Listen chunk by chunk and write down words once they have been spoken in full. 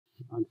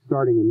I'm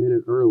starting a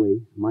minute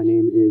early. My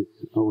name is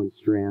Owen,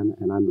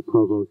 and I'm the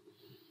Provost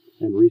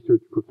and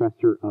Research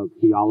Professor of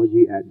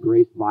Theology at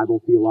Grace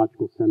Bible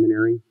Theological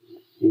Seminary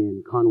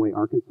in Conway,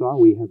 Arkansas.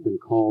 We have been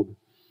called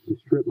the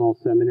Strip Mall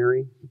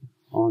Seminary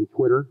on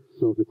Twitter,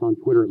 so if it's on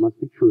Twitter, it must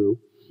be true.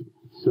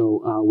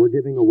 So we're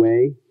giving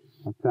away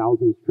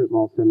 1,000 Strip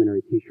Mall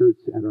Seminary t-shirts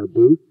at our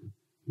booth,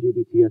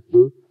 GBTS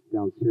booth,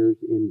 downstairs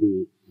in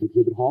the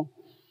exhibit hall.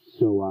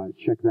 So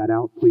check that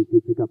out. Please do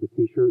pick up a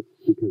t-shirt,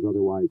 because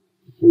otherwise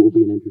it will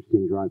be an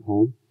interesting drive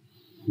home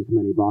with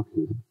many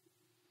boxes.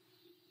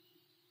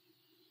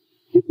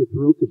 It's a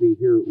thrill to be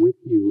here with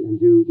you and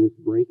do this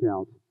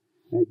breakout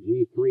at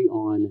G3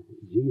 on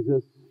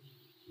Jesus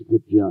the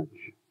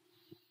Judge.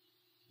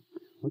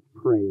 Let's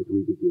pray as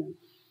we begin.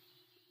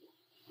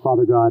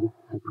 Father God,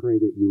 I pray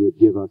that you would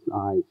give us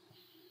eyes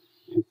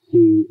to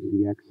see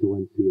the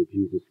excellency of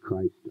Jesus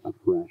Christ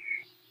afresh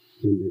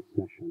in this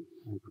session.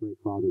 I pray,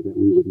 Father, that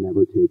we would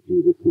never take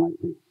Jesus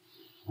lightly.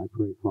 I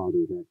pray,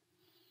 Father, that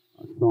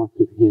thoughts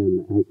of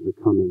him as the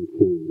coming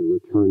King, the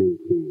returning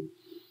King,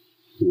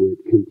 would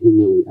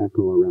continually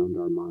echo around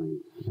our minds.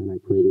 And I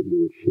pray that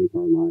you would shape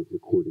our lives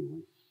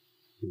accordingly.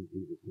 In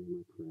Jesus' name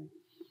I pray.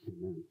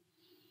 Amen.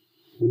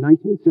 In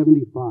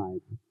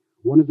 1975,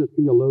 one of the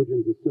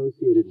theologians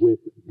associated with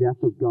death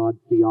of God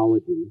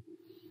theology,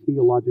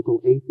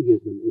 theological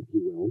atheism, if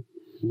you will,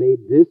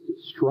 made this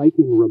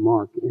striking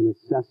remark in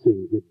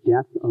assessing the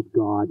death of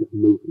God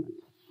movement.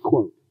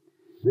 Quote,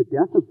 "The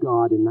death of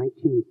God in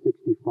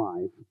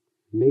 1965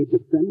 made the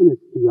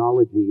feminist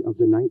theology of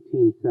the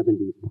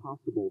 1970s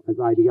possible as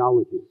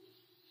ideology,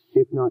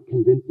 if not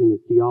convincing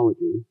as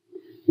theology,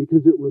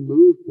 because it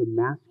removed the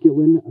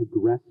masculine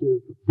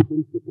aggressive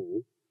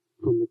principle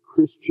from the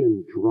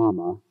Christian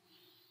drama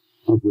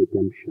of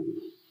redemption."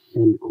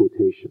 End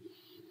quotation.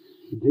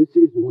 This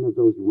is one of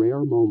those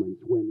rare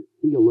moments when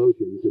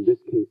theologians, in this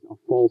case a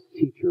false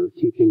teacher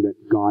teaching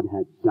that God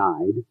had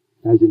died,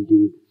 as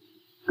indeed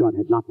God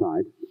had not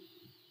died,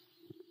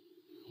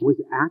 was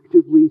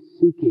actively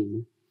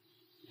seeking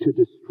to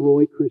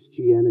destroy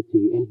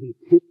Christianity, and he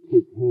tipped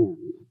his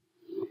hand.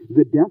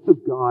 The death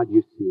of God,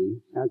 you see,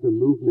 as a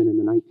movement in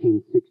the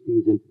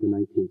 1960s into the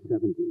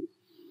 1970s,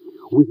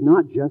 was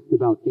not just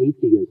about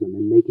atheism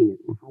and making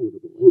it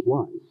palatable. It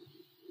was.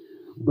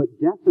 But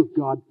death of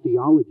God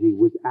theology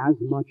was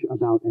as much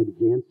about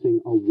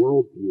advancing a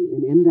worldview.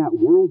 And in that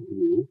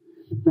worldview,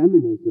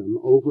 feminism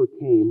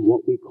overcame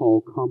what we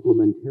call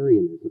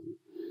complementarianism.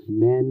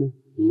 Men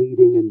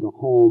leading in the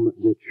home,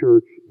 the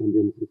church, and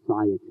in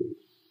society.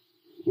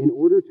 In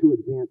order to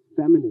advance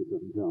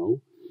feminism,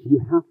 though, you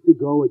have to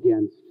go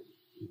against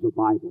the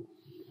Bible.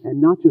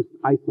 And not just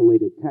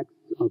isolated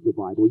texts of the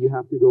Bible. You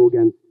have to go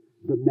against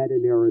the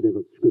meta-narrative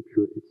of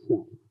Scripture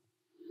itself.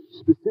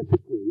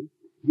 Specifically,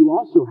 you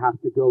also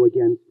have to go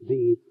against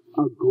the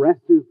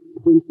aggressive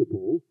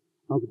principle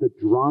of the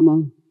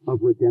drama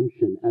of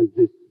redemption, as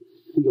this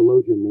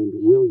theologian named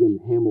William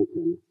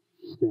Hamilton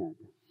said.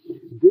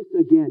 This,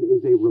 again,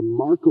 is a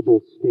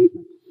remarkable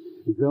statement.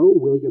 Though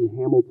William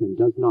Hamilton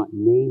does not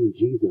name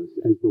Jesus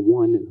as the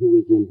one who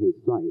is in his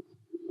sights,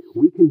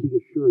 we can be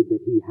assured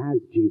that he has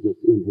Jesus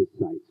in his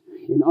sights.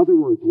 In other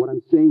words, what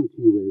I'm saying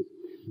to you is,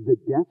 the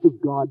death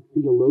of God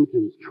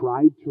theologians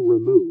tried to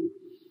remove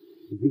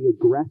the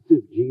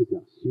aggressive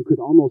Jesus, you could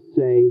almost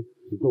say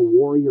the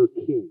warrior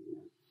king,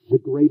 the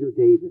greater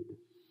David,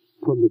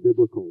 from the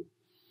biblical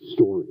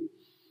story.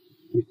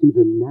 You see,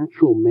 the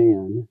natural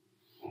man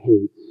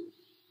hates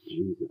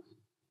Jesus.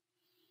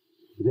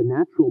 The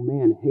natural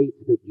man hates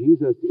that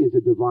Jesus is a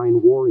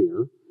divine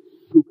warrior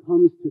who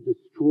comes to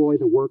destroy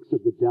the works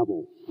of the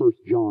devil, 1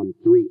 John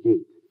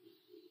 3:8.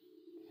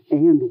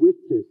 And with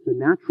this, the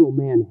natural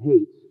man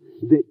hates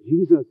that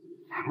Jesus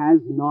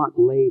has not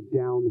laid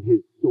down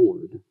his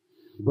sword,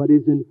 but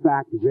is in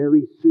fact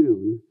very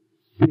soon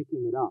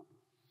picking it up,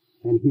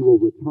 and he will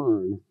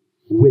return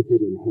with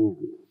it in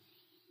hand.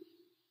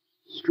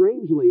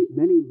 Strangely,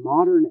 many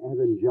modern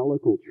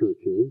evangelical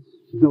churches,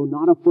 though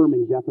not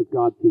affirming death of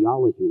God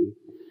theology,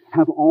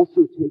 have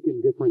also taken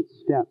different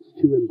steps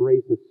to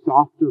embrace a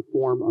softer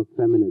form of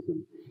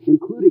feminism,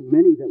 including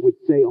many that would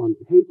say on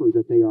paper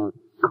that they are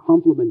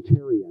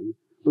complementarian,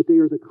 but they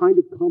are the kind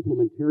of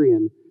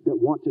complementarian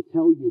that want to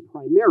tell you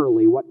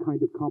primarily what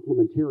kind of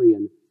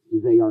complementarian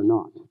they are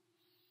not.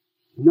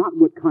 Not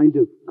what kind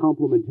of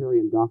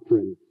complementarian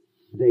doctrine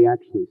they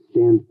actually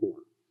stand for.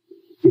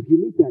 If you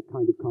meet that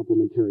kind of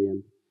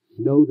complementarian,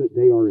 know that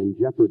they are in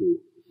jeopardy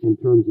in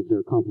terms of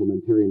their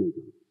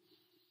complementarianism.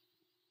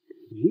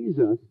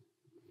 Jesus,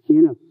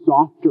 in a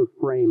softer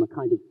frame, a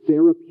kind of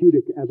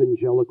therapeutic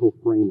evangelical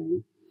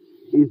framing,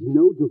 is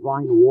no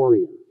divine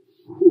warrior.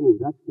 Ooh,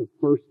 that's the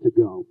first to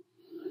go.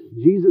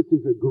 Jesus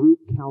is a group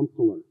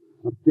counselor,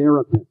 a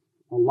therapist,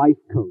 a life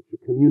coach,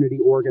 a community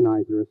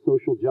organizer, a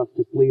social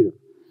justice leader,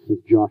 as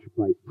Josh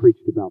Weiss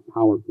preached about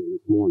powerfully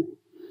this morning.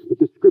 But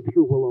the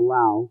Scripture will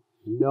allow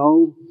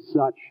no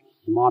such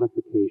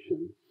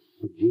modification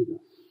of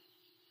Jesus.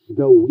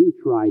 Though we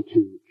try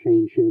to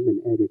change him and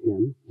edit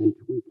him and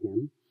tweak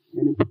him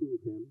and improve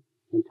him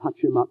and touch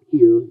him up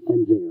here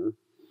and there,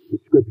 the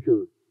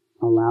Scripture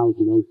allows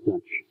no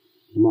such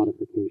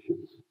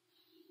modifications.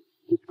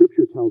 The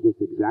Scripture tells us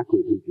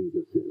exactly who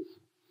Jesus is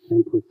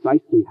and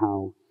precisely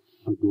how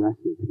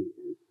aggressive he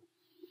is.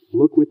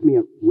 Look with me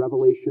at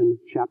Revelation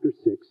chapter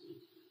 6,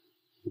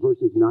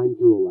 verses 9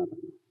 through 11.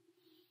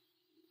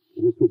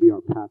 This will be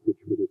our passage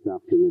for this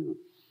afternoon.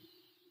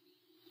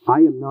 I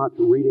am not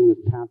reading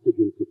this passage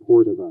in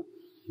support of a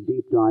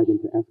deep dive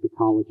into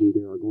eschatology.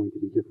 There are going to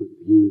be different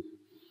views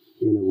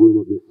in a room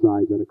of this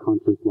size at a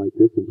conference like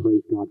this, and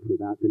praise God for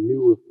that. The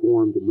new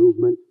Reformed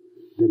movement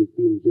that is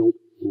being built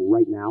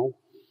right now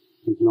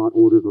is not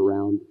ordered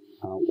around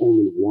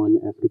only one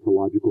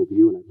eschatological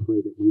view, and I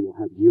pray that we will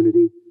have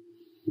unity,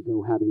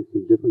 though having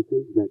some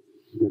differences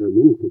that are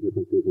meaningful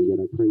differences, and yet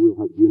I pray we'll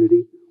have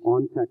unity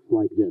on texts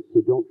like this.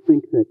 So don't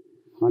think that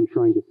I'm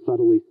trying to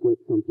subtly slip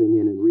something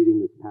in and reading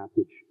this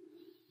passage.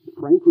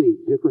 Frankly,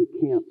 different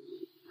camps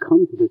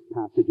come to this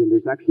passage, and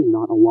there's actually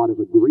not a lot of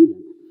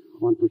agreement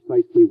on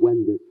precisely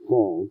when this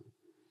falls,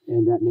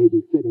 and that may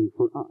be fitting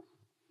for us,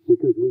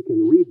 because we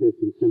can read this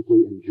and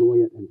simply enjoy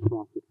it and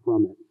profit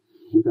from it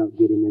without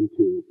getting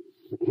into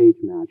a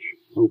cage match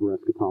over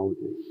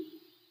eschatology.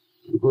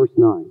 Verse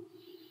 9,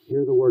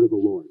 hear the word of the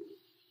Lord.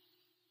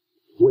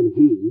 When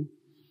he,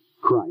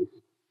 Christ,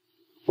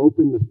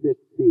 opened the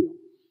fifth seal,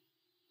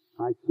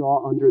 I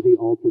saw under the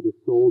altar the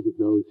souls of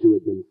those who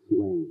had been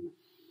slain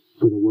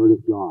for the word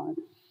of God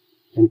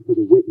and for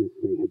the witness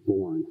they had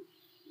borne.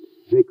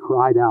 They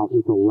cried out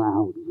with a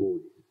loud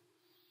voice,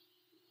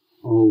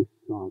 O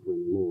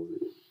sovereign Lord,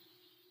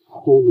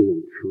 holy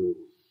and true,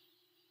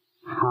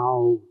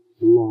 how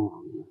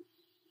long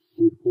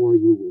before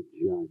you will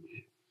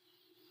judge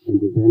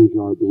and avenge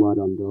our blood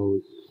on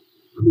those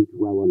who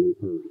dwell on the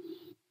earth?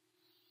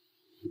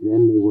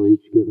 Then they were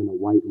each given a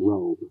white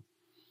robe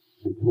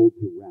and told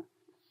to rest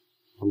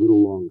a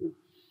little longer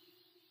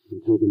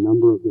until the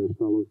number of their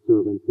fellow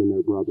servants and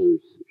their brothers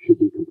should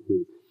be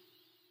complete,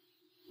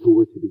 who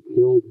were to be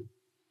killed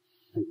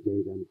as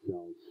they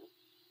themselves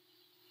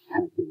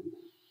had been.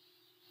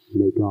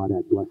 May God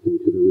add blessing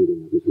to the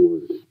reading of his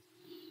word.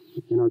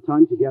 In our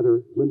time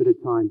together,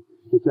 limited time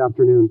this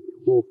afternoon,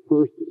 we'll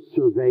first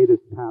survey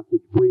this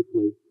passage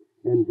briefly,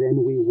 and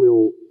then we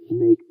will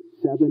make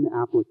 7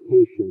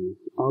 applications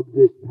of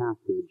this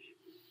passage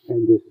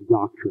and this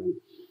doctrine,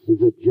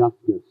 the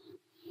justice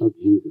of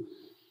Jesus.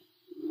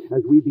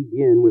 As we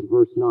begin with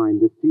verse 9,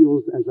 the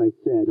seals, as I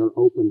said, are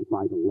opened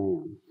by the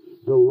Lamb.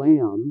 The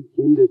Lamb,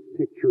 in this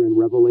picture in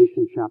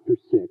Revelation chapter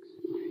 6,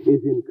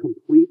 is in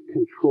complete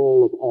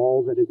control of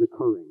all that is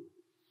occurring.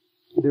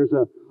 There's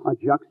a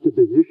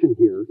juxtaposition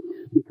here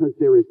because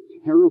there is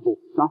terrible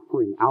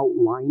suffering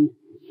outlined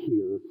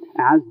here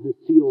as the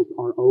seals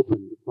are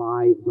opened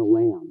by the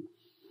Lamb.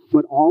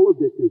 But all of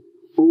this is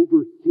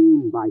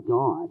overseen by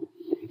God.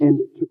 And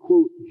to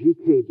quote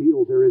G.K.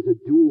 Beale, there is a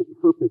dual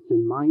purpose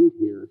in mind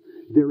here.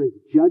 There is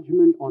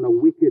judgment on a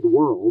wicked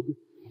world,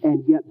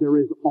 and yet there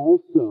is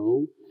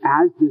also,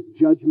 as this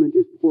judgment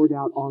is poured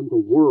out on the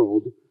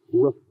world,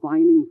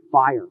 refining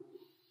fire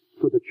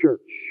for the church.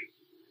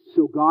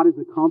 So God is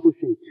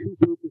accomplishing 2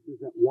 purposes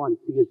at once.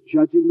 He is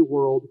judging the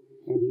world,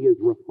 and he is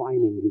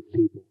refining his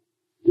people.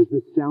 Does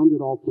this sound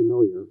at all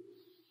familiar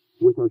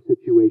with our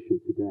situation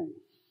today?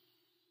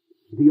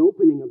 The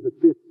opening of the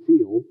 5th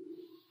seal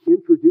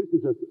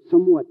introduces us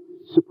somewhat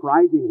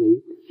surprisingly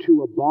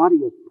to a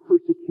body of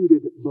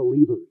persecuted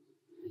believers.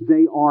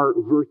 They are,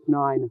 verse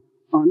 9,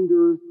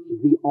 under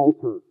the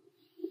altar.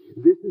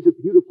 This is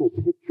a beautiful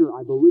picture,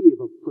 I believe,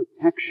 of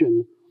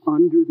protection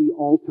under the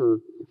altar,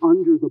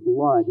 under the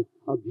blood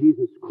of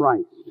Jesus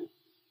Christ.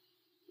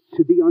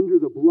 To be under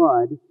the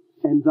blood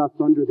and thus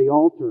under the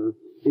altar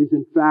is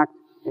in fact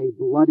a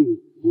bloody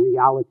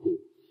reality.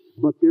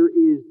 But there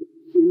is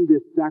in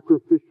this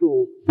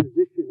sacrificial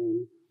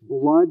positioning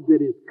blood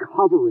that is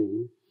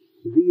covering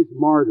these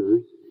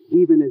martyrs,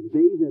 even as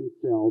they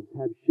themselves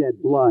have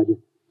shed blood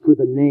for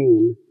the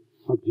name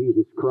of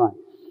Jesus Christ.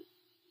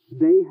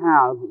 They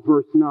have,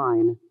 verse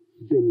 9,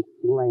 been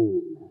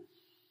slain.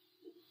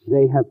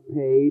 They have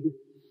paid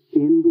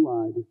in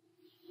blood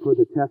for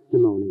the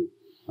testimony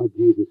of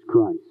Jesus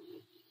Christ.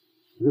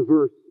 The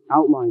verse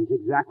outlines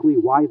exactly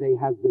why they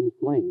have been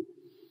slain.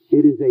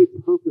 It is a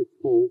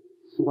purposeful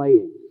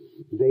slaying.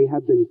 They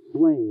have been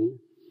slain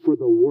for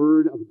the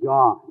word of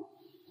God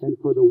and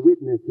for the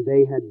witness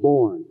they had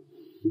borne.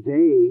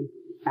 They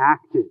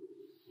acted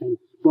and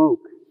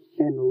spoke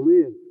and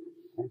lived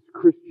as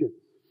Christians.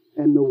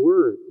 And the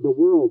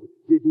world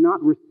did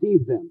not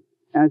receive them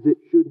as it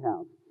should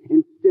have.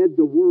 Instead,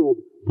 the world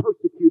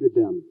persecuted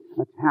them,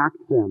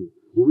 attacked them,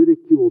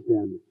 ridiculed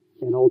them,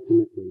 and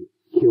ultimately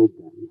killed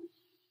them.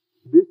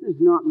 This is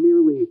not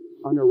merely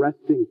an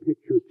arresting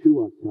picture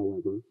to us,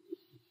 however.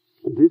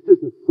 This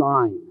is a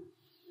sign.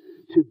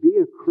 To be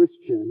a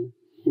Christian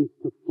is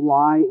to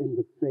fly in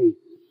the face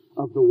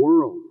of the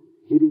world.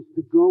 It is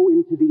to go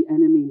into the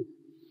enemy's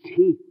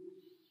teeth.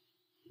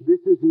 This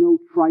is no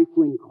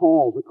trifling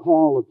call, the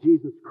call of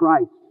Jesus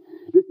Christ.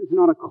 This is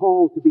not a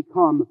call to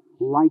become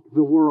like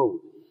the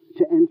world,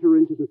 to enter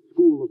into the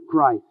school of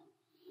Christ.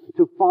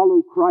 To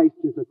follow Christ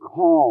is a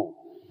call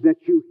that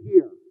you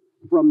hear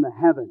from the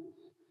heavens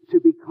to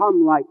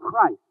become like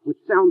Christ, which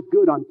sounds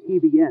good on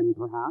TBN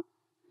perhaps,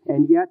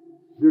 and yet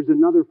there's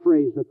another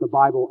phrase that the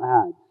Bible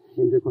adds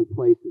in different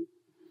places.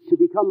 To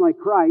become like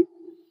Christ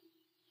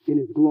in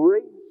His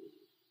glory,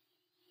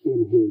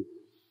 in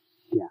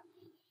His death,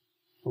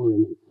 or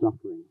in His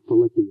suffering.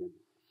 Philippians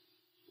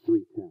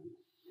 3:10.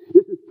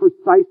 This is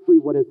precisely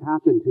what has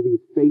happened to these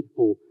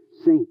faithful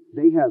saints.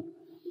 They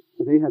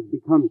have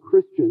become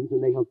Christians,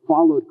 and they have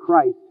followed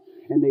Christ,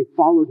 and they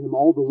followed Him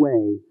all the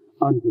way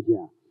unto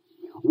death.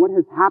 What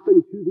has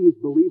happened to these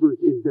believers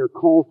is their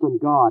call from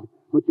God,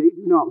 but they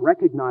do not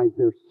recognize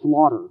their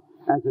slaughter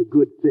as a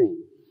good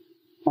thing.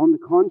 On the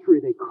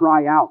contrary, they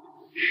cry out,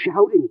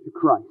 shouting to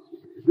Christ.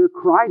 Their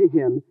cry to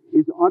Him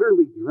is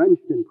utterly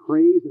drenched in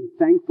praise and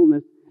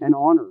thankfulness and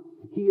honor.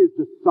 He is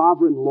the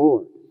sovereign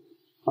Lord,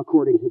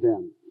 according to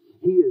them.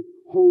 He is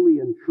holy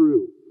and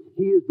true.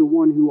 He is the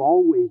one who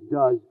always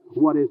does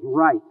what is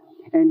right.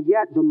 And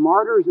yet the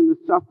martyrs in the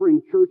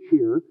suffering church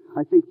here,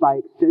 I think by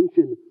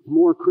extension,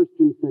 more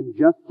Christians than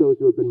just those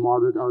who have been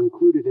martyred are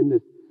included in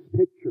this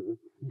picture,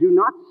 do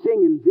not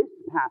sing in this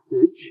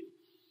passage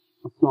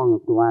a song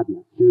of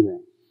gladness, do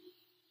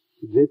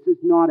they? This is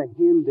not a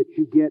hymn that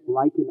you get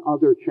like in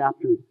other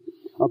chapters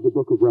of the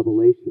book of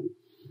Revelation.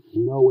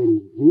 No,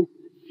 in this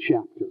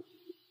chapter,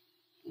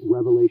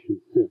 Revelation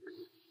 6,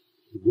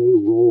 they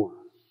roar.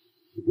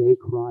 They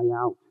cry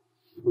out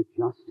for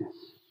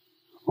justice.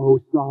 O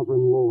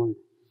sovereign Lord,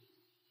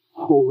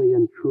 holy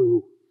and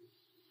true,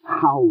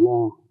 how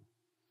long?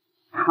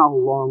 How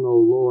long, O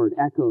Lord?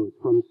 Echoes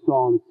from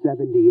Psalm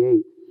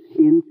 78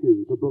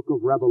 into the book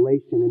of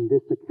Revelation in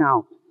this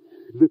account.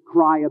 The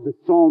cry of the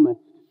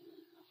psalmist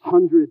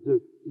hundreds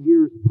of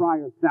years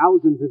prior,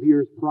 thousands of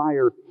years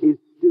prior, is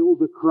still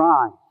the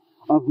cry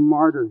of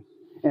martyrs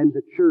and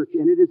the church.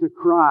 And it is a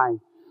cry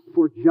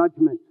for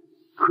judgment,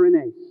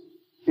 krines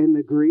in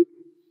the Greek,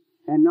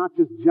 and not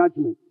just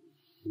judgment,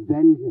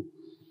 vengeance,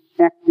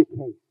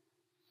 ektikes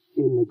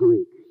in the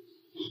Greek,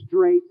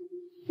 straight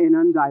and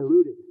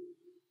undiluted.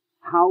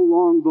 How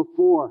long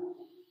before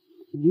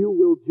you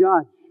will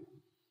judge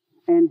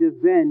and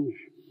avenge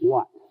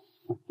what?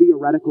 A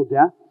theoretical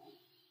death?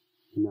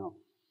 No.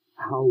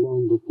 How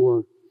long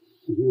before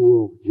you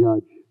will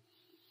judge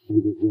and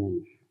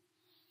avenge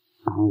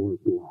our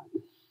blood?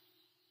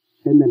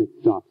 And then it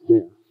stops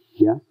there.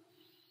 Yes?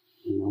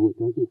 No, it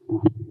doesn't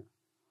stop there.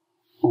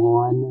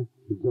 On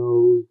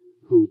those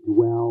who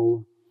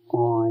dwell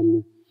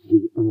on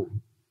the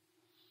earth.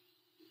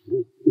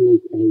 This is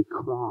a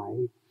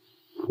cry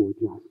for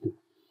justice.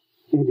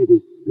 And it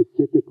is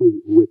specifically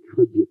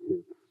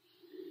retributive.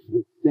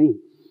 The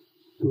saints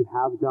who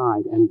have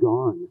died and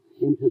gone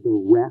into the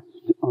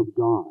rest of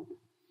God,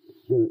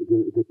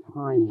 the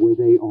time where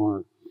they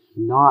are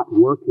not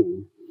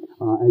working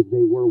as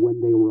they were when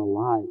they were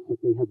alive, but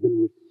they have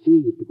been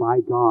received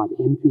by God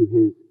into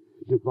His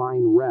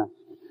divine rest,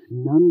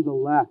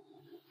 nonetheless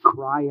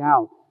cry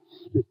out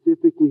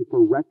specifically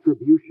for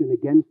retribution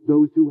against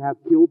those who have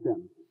killed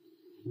them.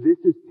 This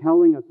is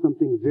telling us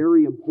something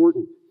very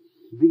important.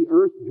 The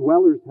earth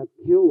dwellers have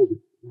killed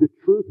the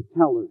truth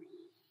tellers.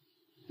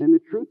 And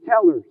the truth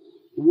tellers,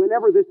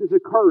 whenever this is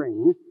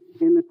occurring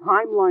in the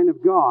timeline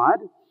of God,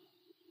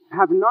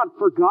 have not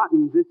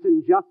forgotten this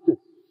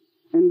injustice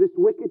and this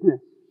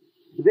wickedness.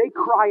 They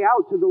cry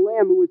out to the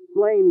Lamb who was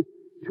slain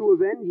to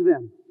avenge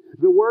them.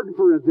 The word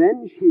for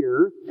avenge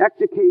here,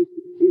 ektikes,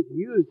 is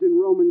used in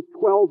Romans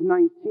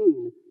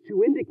 12:19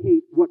 to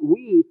indicate what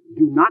we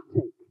do not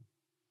take.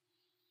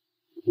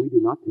 We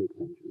do not take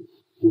vengeance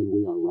when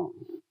we are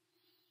wronged.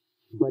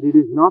 But it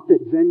is not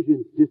that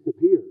vengeance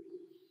disappears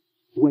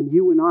when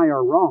you and I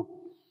are wronged,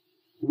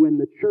 when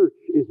the church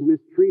is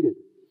mistreated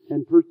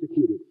and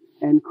persecuted,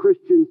 and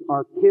Christians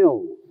are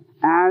killed,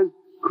 as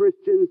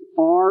Christians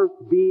are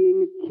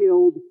being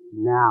killed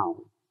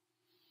now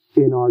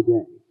in our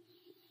day.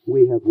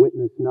 We have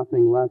witnessed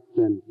nothing less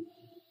than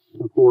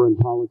a foreign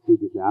policy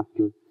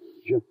disaster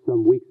just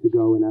some weeks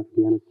ago in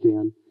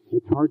Afghanistan.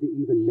 It's hard to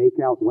even make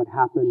out what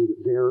happened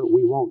there.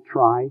 We won't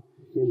try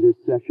in this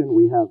session.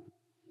 We have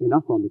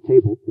enough on the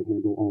table to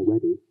handle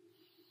already.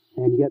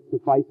 And yet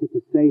suffice it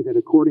to say that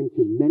according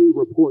to many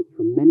reports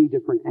from many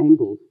different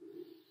angles,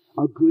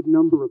 a good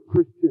number of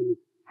Christians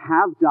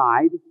have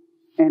died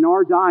and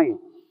are dying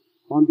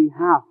on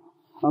behalf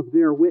of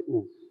their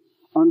witness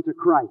unto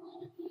Christ.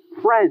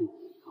 Friends,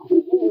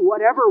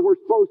 whatever we're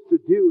supposed to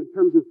do in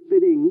terms of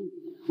fitting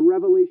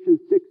Revelation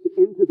 6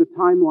 into the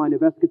timeline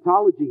of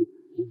eschatology,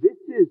 this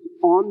is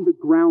on the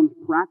ground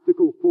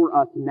practical for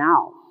us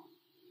now.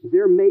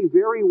 There may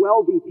very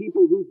well be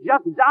people who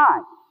just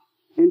died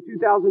in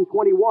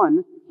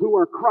 2021 who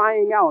are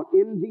crying out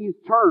in these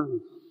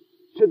terms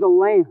to the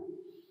Lamb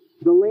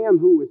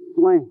who was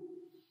slain.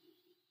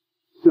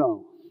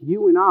 So,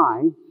 you and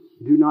I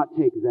do not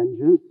take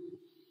vengeance,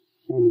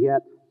 and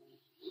yet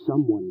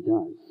someone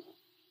does.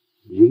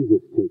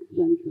 Jesus takes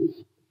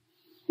vengeance.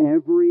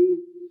 Every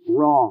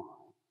wrong,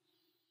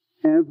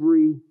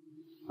 every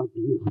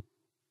abuse,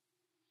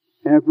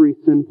 every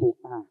sinful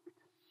act,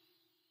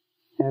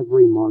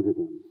 every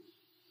martyrdom,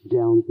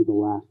 down to the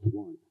last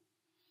one.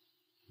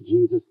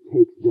 Jesus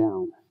takes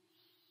down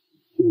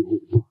in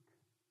his book.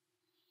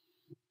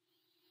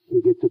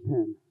 He gets a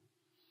pen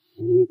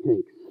and he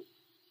takes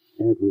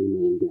every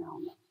name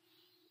down.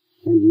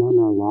 And none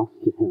are lost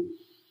to him.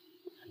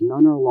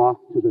 None are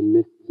lost to the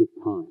mists of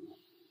time.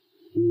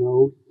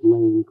 No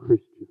slain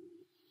Christian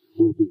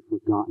will be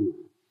forgotten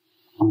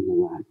on the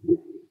last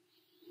day.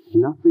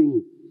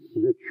 Nothing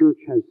the church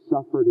has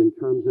suffered in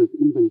terms of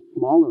even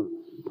smaller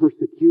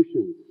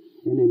persecutions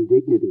and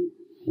indignities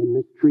and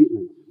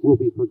mistreatments will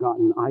be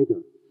forgotten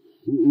either.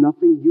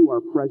 Nothing you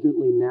are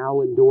presently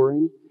now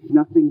enduring,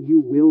 nothing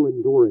you will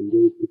endure in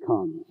days to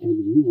come, and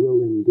you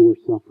will endure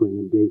suffering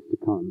in days to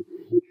come.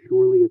 It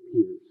surely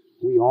appears,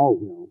 we all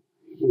will,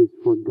 is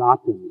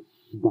forgotten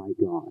by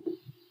God.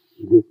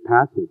 This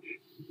passage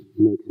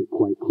makes it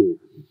quite clear.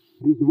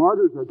 These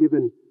martyrs are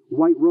given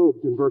white robes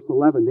in verse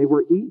 11. They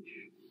were each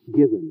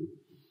given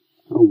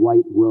a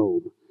white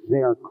robe.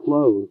 They are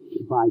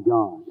clothed by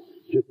God,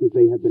 just as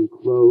they have been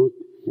clothed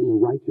in the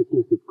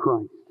righteousness of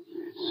Christ.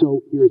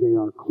 So here they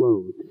are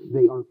clothed.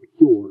 They are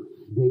pure.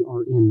 They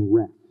are in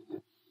rest.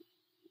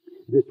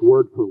 This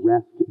word for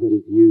rest that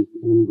is used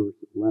in verse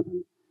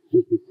 11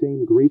 is the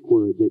same Greek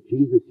word that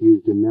Jesus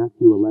used in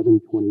Matthew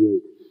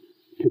 11:28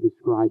 to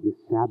describe the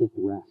Sabbath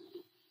rest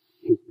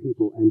his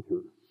people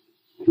enter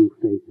through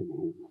faith in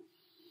him.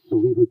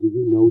 Believer, do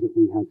you know that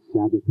we have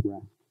Sabbath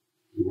rest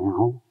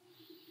now?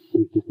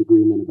 There's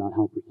disagreement about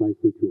how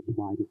precisely to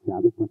apply the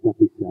Sabbath, let that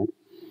be said.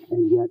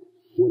 And yet,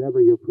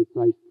 whatever your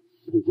precise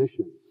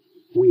position,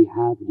 we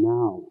have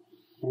now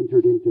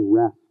entered into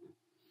rest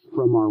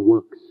from our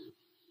works.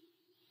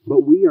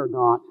 But we are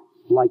not,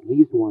 like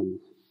these ones,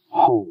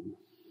 home.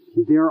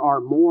 There are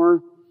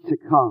more to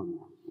come.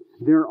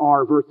 There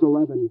are, verse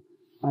 11,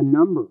 a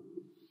number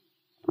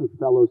of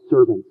fellow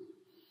servants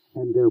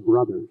and their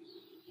brothers,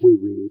 we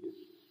read,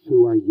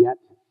 who are yet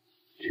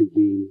to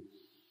be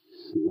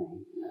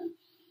slain.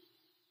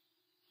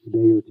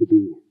 They are to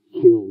be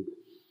killed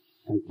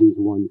as these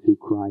ones who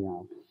cry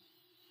out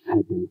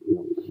had been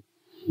killed.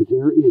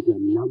 There is a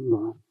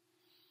number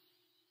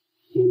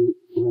in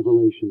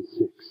Revelation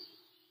 6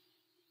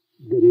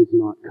 that is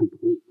not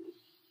complete.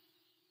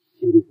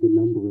 It is the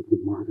number of the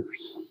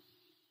martyrs,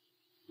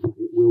 but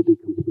it will be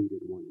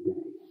completed one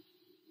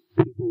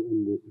day. People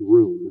in this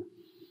room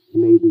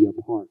may be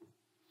a part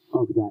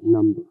of that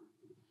number.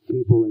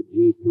 People at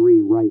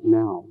G3 right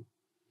now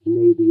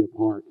may be a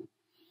part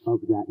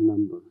of that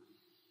number.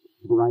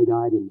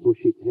 Bright-eyed and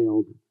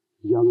bushy-tailed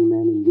young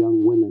men and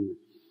young women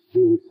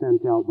being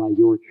sent out by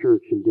your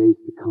church in days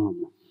to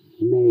come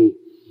may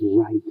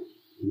right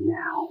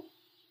now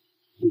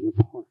be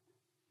a part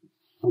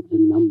of the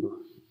number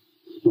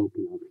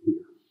spoken of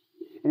here.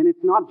 And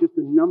it's not just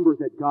a number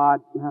that God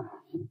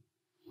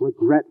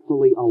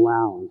regretfully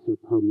allows or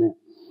permits.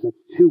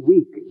 That's too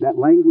weak. That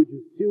language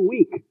is too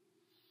weak.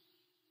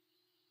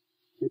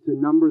 It's a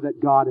number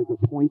that God has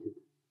appointed.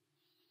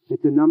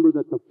 It's a number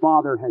that the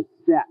Father has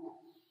set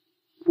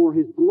for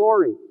His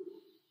glory.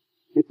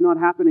 It's not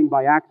happening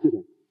by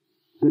accident.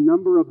 The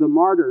number of the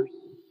martyrs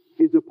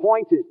is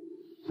appointed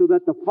so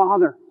that the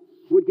Father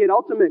would get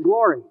ultimate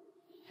glory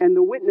and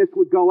the witness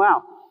would go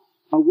out,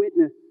 a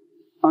witness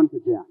unto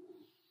death.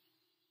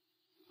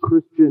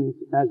 Christians,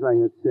 as I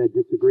have said,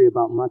 disagree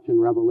about much in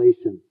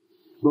Revelation,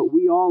 but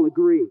we all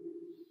agree.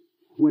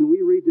 When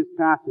we read this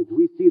passage,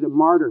 we see the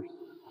martyrs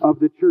of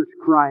the church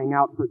crying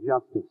out for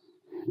justice.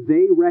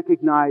 They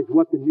recognize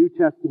what the New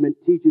Testament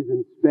teaches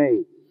in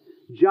spades.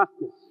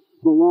 Justice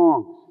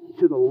belongs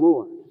to the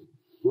Lord.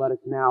 Let us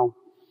now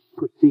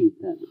proceed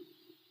then.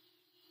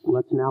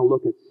 Let's now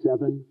look at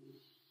 7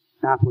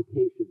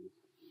 applications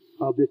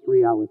of this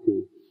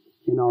reality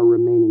in our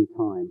remaining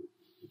time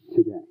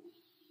today.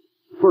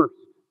 First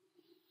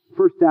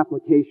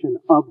application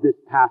of this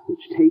passage,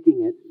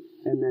 taking it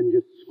and then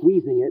just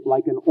squeezing it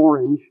like an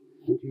orange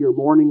into your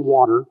morning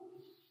water.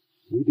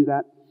 Do you do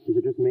that? Is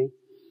it just me?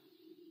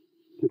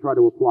 To try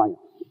to apply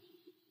it.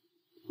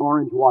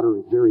 Orange water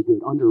is very good.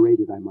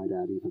 Underrated, I might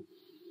add even.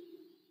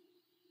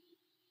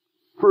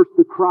 First,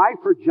 the cry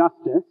for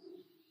justice.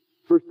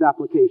 First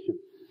application.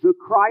 The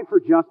cry for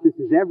justice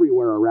is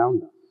everywhere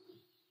around us.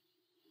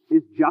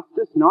 Is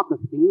justice not the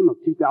theme of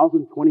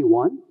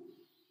 2021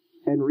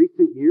 and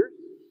recent years?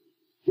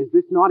 Is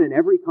this not in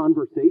every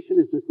conversation?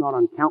 Is this not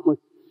on countless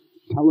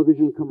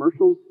television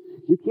commercials?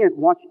 You can't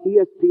watch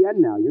ESPN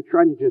now. You're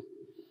trying to just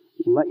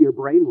let your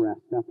brain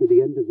rest after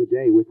the end of the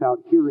day without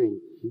hearing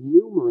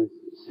numerous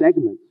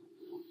segments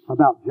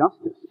about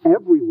justice.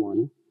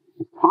 Everyone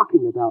is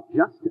talking about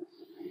justice.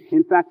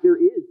 In fact, there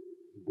is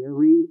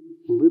very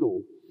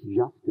little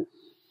justice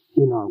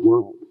in our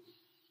world.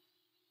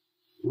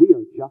 We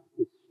are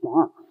justice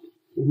starved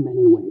in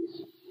many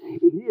ways.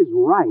 It is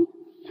right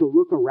to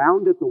look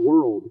around at the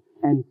world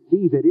and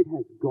see that it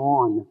has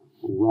gone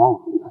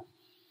wrong.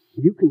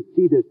 You can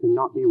see this and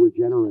not be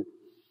regenerate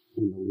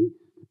in the least.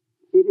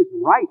 It is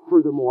right,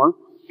 furthermore,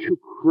 to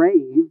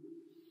crave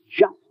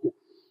justice.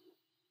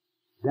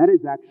 That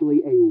is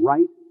actually a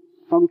right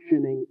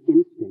functioning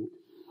instinct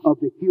of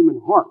the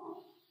human heart.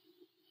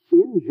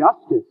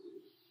 Injustice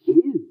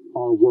is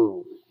our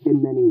world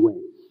in many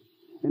ways.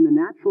 And the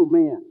natural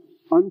man,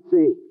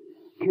 unsaved,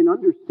 can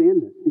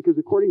understand this because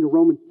according to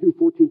Romans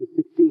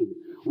 2:14-16,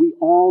 we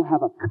all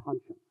have a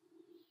conscience.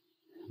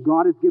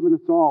 God has given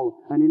us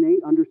all an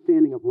innate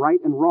understanding of right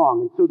and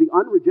wrong. And so the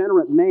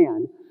unregenerate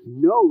man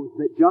knows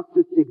that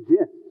justice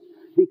exists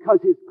because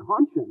his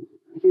conscience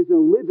is a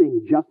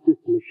living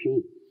justice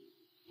machine.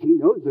 He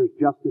knows there's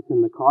justice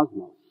in the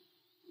cosmos.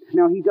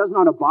 Now, he does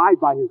not abide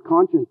by his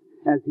conscience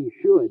as he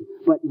should,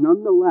 but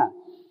nonetheless,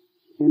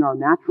 in our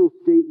natural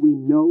state, we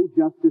know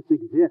justice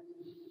exists.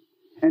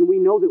 And we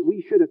know that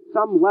we should at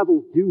some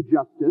level do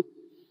justice,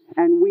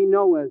 and we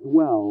know as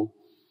well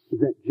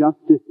that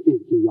justice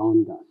is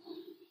beyond us.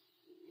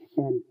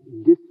 And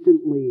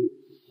distantly,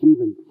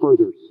 even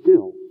further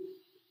still,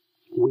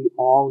 we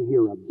all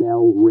hear a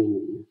bell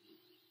ringing.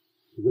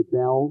 The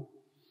bell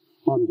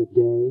on the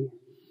day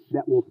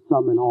that will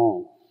summon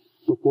all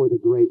before the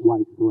great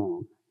white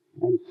throne.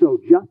 And so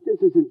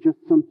justice isn't just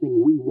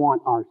something we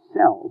want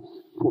ourselves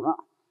for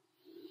us.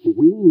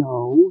 We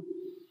know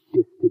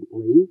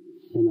distantly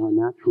in our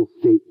natural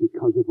state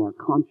because of our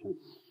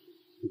conscience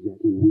that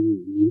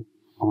we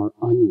are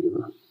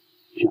under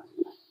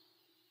justice.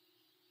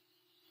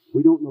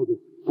 We don't know this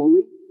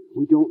fully.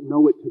 We don't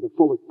know it to the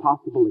fullest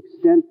possible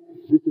extent.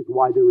 This is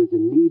why there is a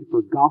need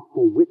for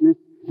gospel witness.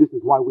 This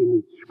is why we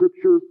need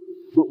scripture.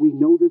 But we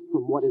know this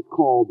from what is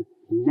called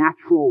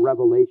natural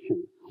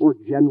revelation or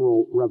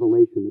general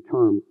revelation. The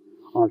terms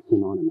are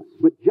synonymous.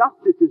 But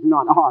justice is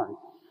not ours.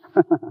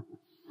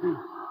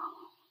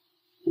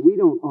 We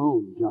don't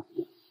own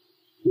justice.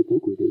 We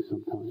think we do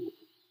sometimes.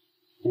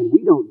 And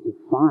we don't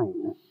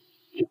define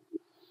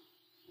justice.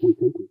 We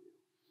think we do.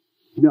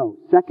 No,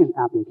 second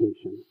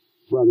application,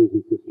 brothers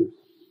and sisters.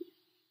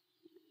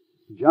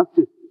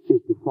 Justice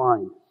is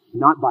defined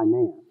not by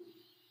man,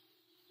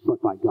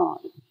 but by God.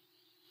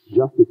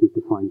 Justice is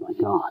defined by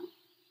God.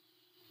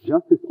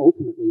 Justice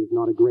ultimately is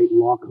not a great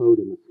law code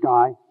in the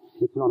sky.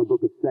 It's not a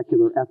book of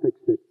secular ethics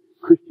that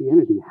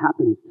Christianity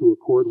happens to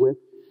accord with.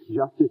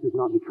 Justice is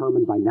not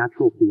determined by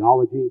natural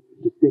theology,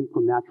 distinct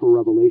from natural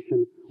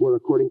revelation, where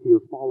according to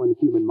your fallen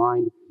human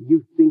mind,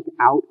 you think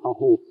out a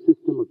whole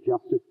system of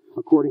justice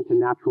according to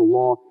natural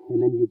law,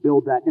 and then you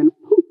build that, and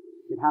poof,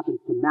 it happens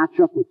to match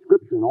up with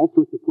Scripture in all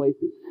sorts of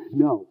places.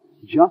 No,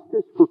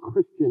 justice for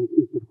Christians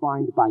is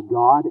defined by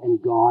God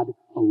and God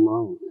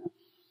alone.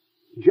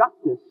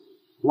 Justice,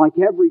 like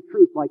every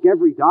truth, like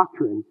every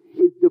doctrine,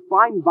 is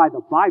defined by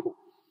the Bible.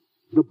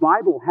 The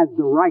Bible has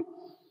the rights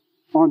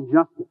on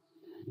justice,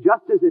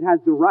 just as it has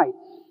the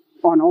rights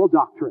on all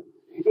doctrine.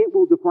 It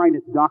will define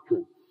its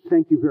doctrine.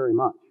 Thank you very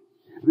much.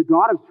 The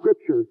God of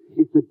Scripture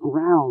is the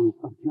ground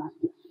of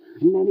justice.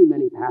 Many,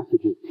 many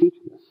passages teach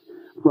this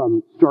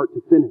from start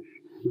to finish.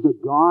 The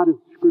God of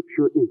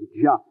Scripture is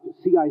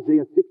just. See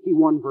Isaiah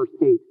 61 verse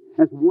 8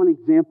 as one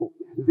example.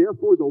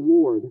 Therefore the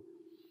Lord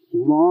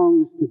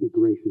longs to be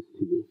gracious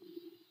to you,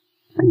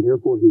 and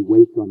therefore he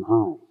waits on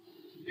high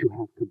to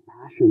have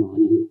compassion on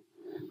you.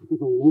 For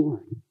the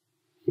Lord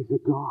is a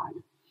God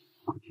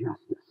of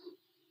justice.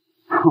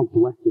 How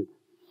blessed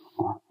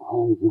are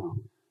all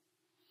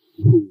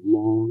those who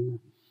long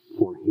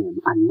for him.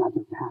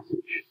 Another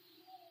passage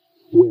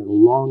where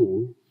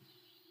longing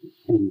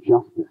and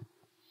justice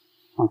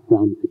are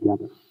found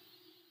together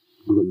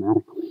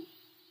grammatically.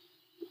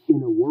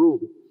 In a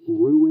world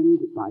ruined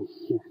by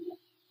sin,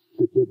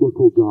 the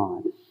biblical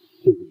God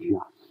is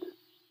just.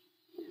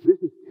 This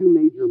is two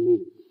major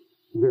meanings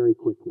very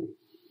quickly.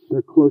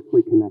 They're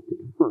closely connected.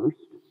 First,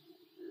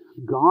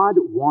 God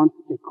wants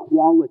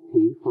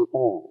equality for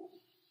all.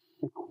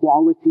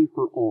 Equality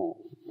for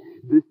all.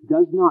 This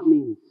does not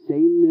mean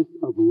sameness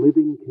of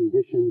living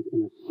conditions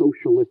in a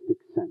socialistic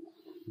sense.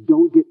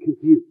 Don't get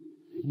confused.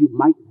 You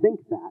might think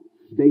that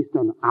based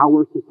on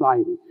our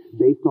society,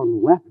 based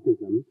on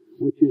leftism,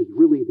 which is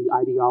really the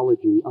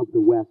ideology of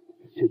the West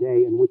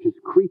today and which is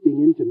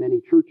creeping into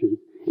many churches,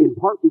 in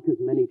part because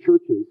many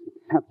churches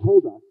have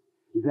told us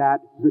that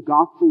the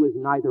gospel is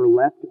neither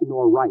left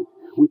nor right,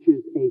 which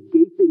is a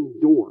gaping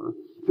door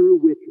through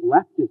which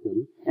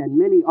leftism and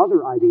many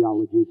other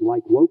ideologies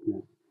like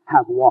wokeness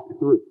have walked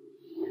through.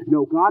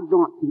 No, God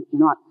wants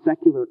not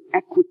secular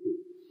equity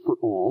for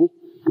all.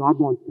 God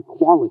wants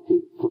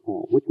equality for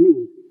all, which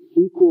means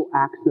equal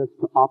access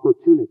to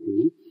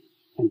opportunity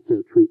and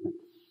fair treatment.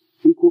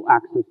 Equal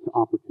access to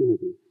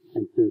opportunity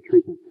and fair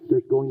treatment.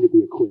 There's going to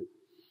be a quiz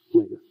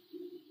later.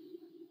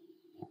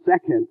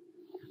 Second,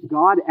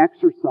 God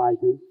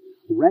exercises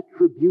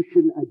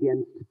retribution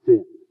against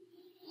sin.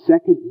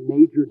 Second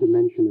major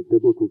dimension of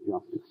biblical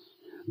justice.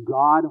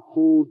 God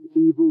holds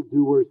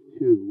evildoers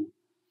to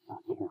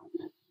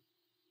account.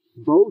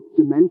 Both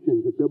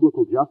dimensions of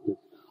biblical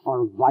justice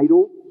are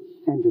vital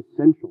and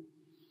essential.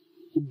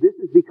 This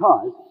is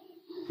because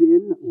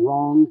sin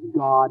wrongs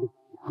God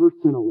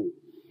personally.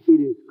 It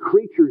is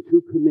creatures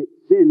who commit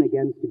sin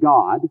against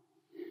God,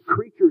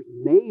 creatures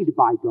made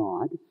by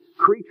God,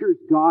 creatures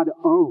God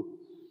owns.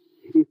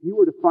 If you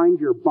were to find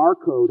your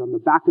barcode on the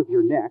back of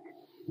your neck,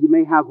 you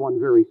may have one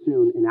very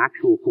soon in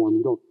actual form.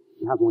 You don't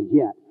have one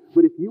yet.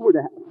 But if you were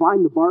to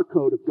find the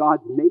barcode of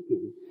God's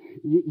making,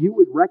 You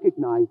would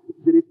recognize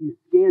that if you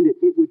scanned it,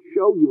 it would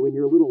show you in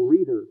your little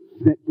reader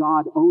that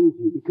God owns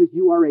you because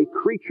you are a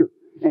creature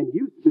and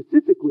you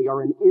specifically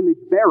are an image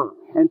bearer.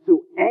 And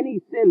so any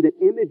sin that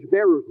image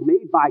bearers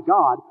made by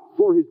God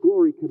for His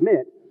glory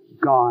commit,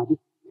 God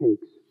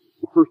takes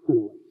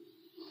personally.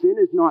 Sin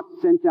is not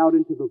sent out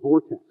into the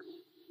vortex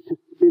to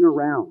spin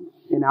around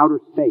in outer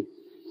space.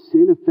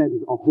 Sin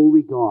offends a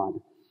holy God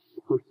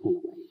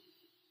personally.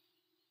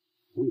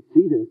 We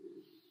see this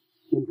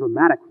in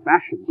dramatic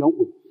fashion, don't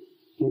we?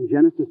 In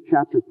Genesis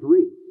chapter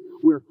 3,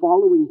 where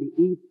following the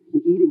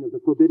eating of the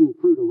forbidden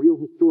fruit, a real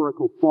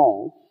historical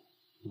fall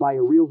by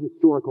a real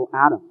historical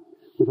Adam,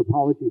 with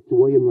apologies to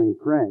William Lane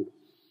Craig,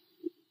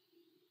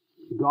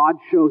 God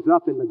shows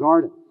up in the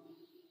garden,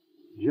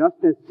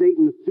 just as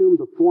Satan assumed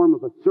the form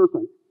of a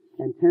serpent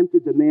and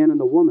tempted the man and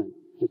the woman,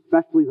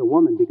 especially the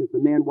woman, because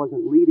the man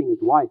wasn't leading his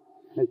wife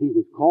as he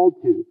was called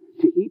to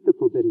eat the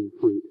forbidden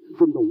fruit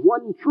from the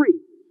one tree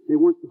they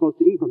weren't supposed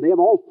to eat from. They have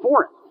a whole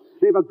forest.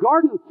 They have a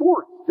garden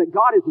forest that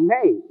God has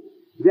made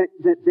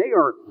that they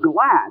are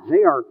glad,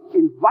 they are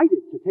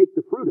invited to take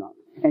the fruit of.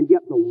 And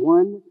yet the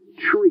one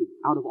tree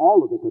out of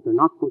all of it that they're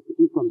not supposed to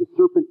eat from, the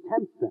serpent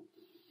tempts them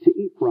to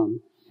eat from,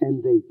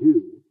 and they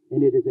do.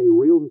 And it is a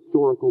real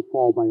historical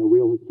fall by a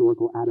real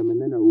historical Adam.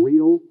 And then a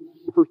real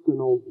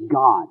personal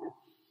God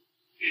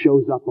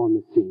shows up on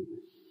the scene.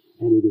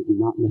 And it is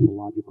not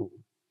mythological.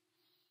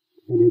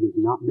 And it is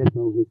not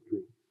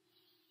mytho-history.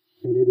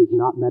 And it is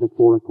not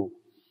metaphorical.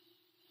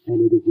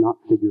 And it is not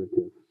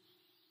figurative.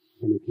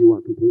 And if you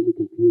are completely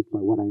confused by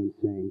what I am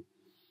saying,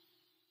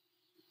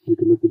 you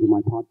can listen to my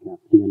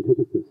podcast, The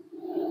Antithesis.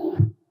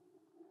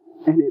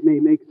 And it may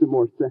make some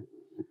more sense.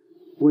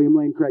 William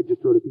Lane Craig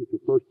just wrote a piece of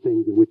First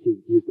Things in which he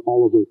used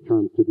all of those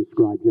terms to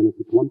describe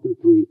Genesis 1 through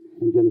 3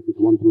 and Genesis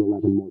 1 through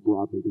 11 more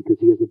broadly, because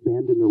he has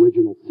abandoned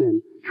original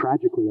sin,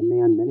 tragically a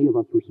man many of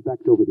us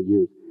respect over the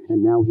years,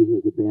 and now he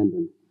has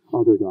abandoned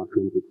other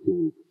doctrines, it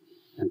seems,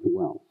 as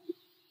well.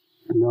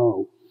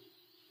 No,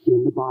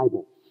 in the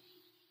Bible,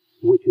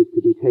 which is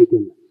to be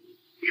taken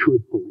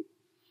truthfully,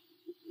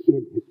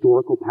 in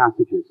historical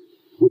passages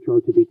which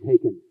are to be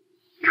taken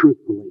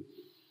truthfully,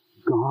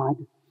 God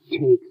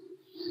takes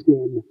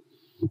sin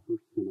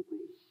personally.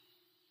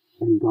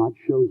 And God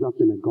shows up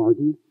in a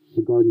garden,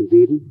 the Garden of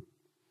Eden,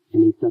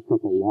 and He sets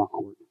up a law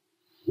court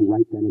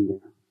right then and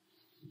there.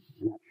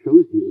 That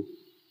shows you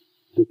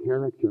the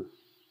character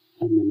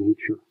and the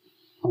nature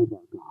of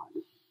our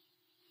God.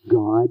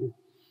 God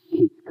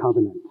keeps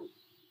covenant,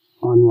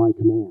 unlike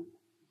man.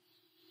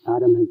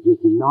 Adam has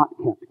just not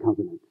kept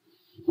covenant,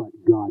 but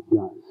God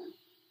does.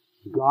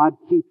 God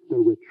keeps the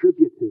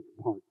retributive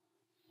part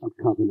of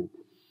covenant,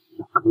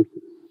 the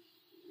curses.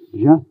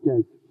 Just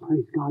as,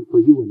 praise God for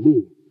you and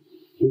me,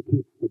 He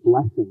keeps the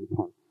blessing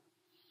part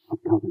of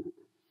covenant.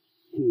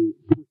 He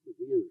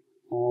perseveres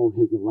all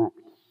His elect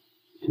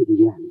to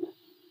the end.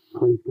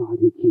 Praise God,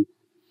 He keeps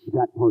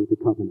that part of the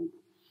covenant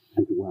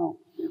as well.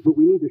 But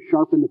we need to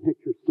sharpen the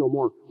picture still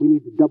more. We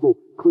need to double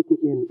click it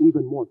in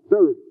even more.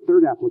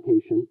 Third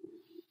application.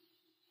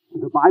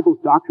 The Bible's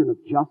doctrine of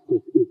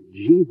justice is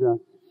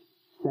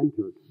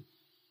Jesus-centered.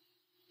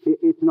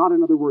 It's not,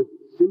 in other words,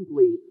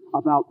 simply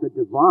about the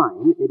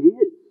divine. It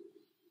is.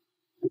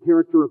 The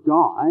character of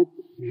God,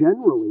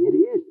 generally, it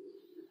is.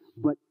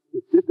 But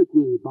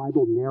specifically, the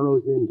Bible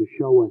narrows in to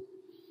show us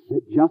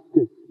that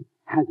justice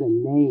has a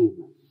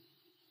name.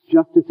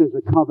 Justice has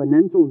a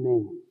covenantal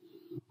name.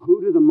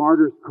 Who do the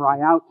martyrs cry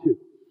out to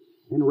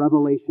in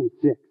Revelation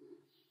 6?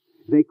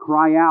 They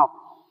cry out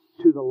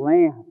to the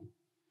Lamb.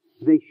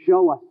 They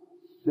show us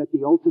that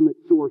the ultimate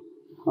source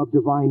of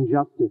divine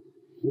justice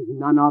is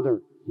none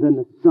other than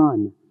the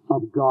Son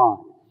of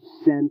God,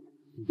 sent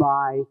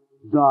by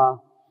the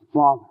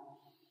Father.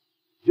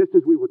 Just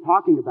as we were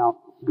talking about,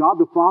 God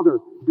the Father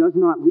does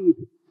not leave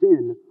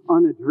sin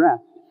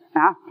unaddressed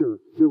after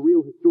the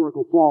real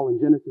historical fall in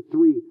Genesis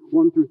 3,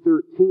 1 through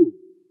 13.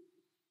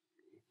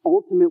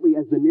 Ultimately,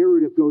 as the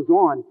narrative goes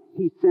on,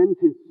 He sends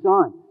His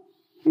Son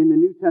in the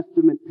New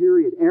Testament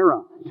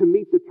era to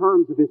meet the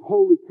terms of His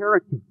holy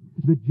character.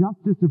 The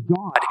justice of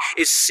God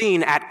is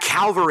seen at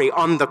Calvary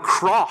on the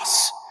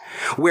cross,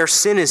 where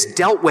sin is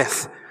dealt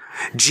with.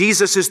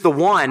 Jesus is the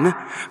one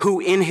who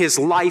in His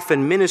life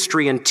and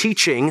ministry and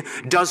teaching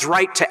does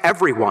right to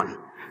everyone,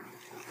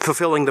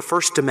 fulfilling the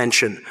first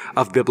dimension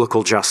of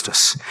biblical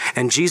justice.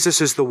 And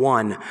Jesus is the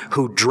one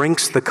who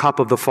drinks the cup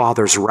of the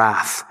Father's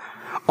wrath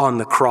on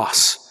the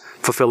cross,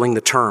 fulfilling the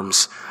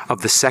terms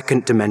of the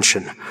second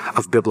dimension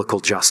of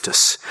biblical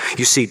justice.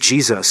 You see,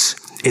 Jesus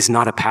is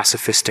not a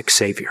pacifistic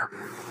Savior.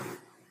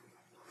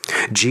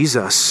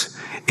 Jesus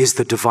is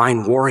the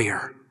divine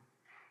warrior.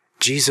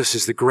 Jesus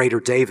is the greater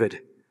David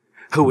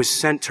who was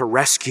sent to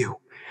rescue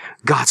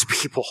God's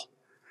people.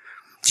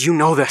 Do you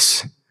know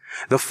this?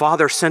 The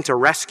Father sent a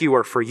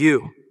rescuer for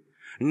you.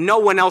 No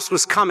one else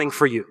was coming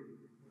for you.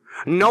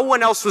 No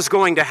one else was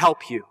going to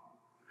help you.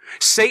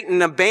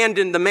 Satan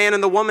abandoned the man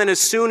and the woman as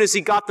soon as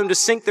he got them to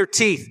sink their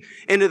teeth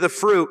into the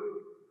fruit.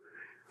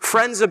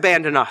 Friends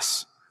abandon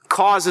us.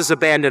 Causes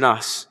abandon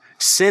us.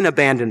 Sin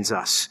abandons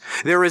us.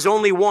 There is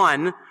only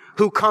one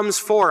who comes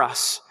for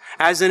us,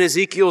 as in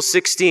Ezekiel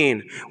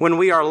 16, when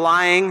we are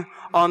lying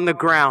on the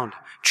ground,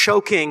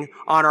 choking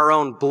on our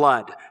own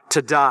blood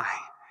to die.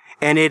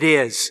 And it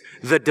is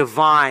the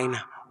divine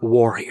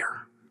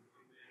warrior.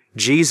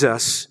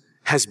 Jesus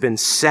has been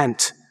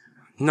sent,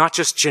 not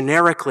just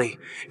generically.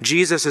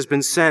 Jesus has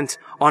been sent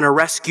on a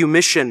rescue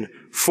mission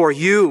for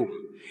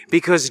you,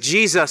 because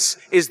Jesus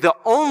is the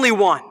only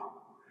one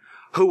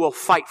who will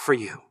fight for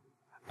you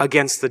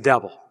against the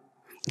devil.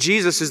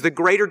 Jesus is the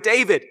greater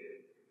David.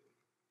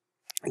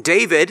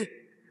 David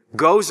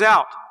goes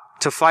out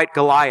to fight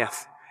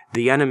Goliath,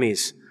 the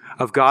enemies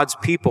of God's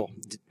people,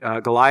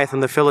 Goliath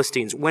and the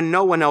Philistines, when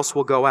no one else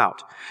will go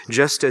out,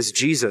 just as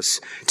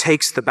Jesus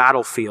takes the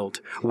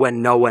battlefield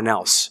when no one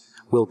else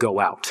will go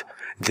out.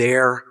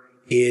 There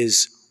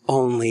is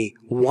only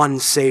one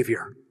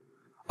Savior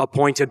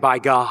appointed by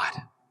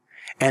God,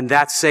 and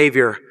that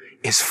Savior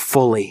is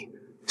fully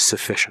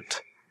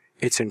sufficient.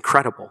 It's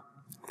incredible.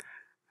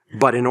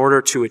 But in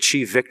order to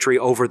achieve victory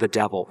over the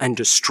devil and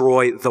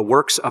destroy the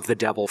works of the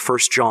devil,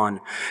 1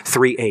 John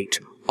 3:8,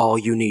 all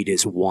you need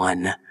is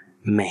one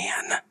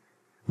man.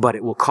 But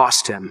it will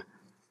cost him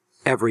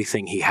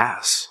everything he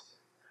has.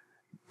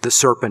 The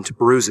serpent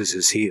bruises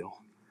his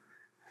heel.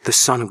 The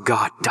Son of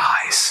God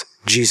dies.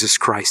 Jesus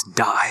Christ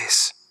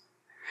dies.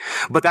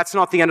 But that's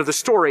not the end of the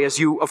story. As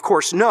you, of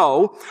course,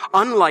 know,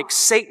 unlike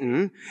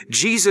Satan,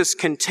 Jesus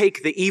can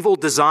take the evil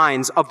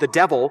designs of the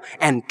devil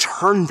and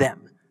turn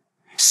them.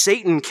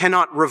 Satan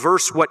cannot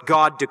reverse what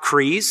God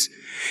decrees.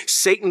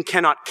 Satan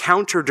cannot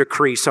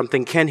counter-decree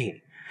something, can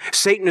he?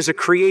 Satan is a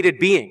created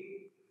being.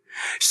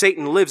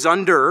 Satan lives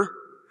under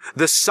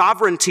the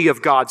sovereignty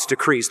of God's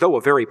decrees, though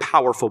a very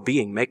powerful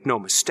being, make no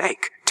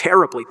mistake,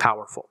 terribly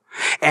powerful.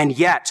 And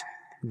yet,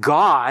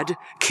 God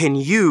can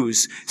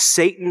use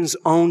Satan's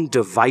own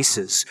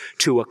devices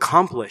to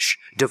accomplish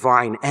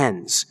divine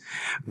ends.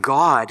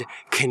 God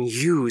can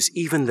use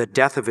even the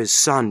death of his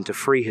Son to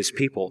free his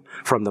people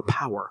from the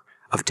power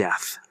of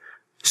death.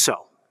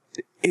 So,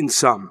 in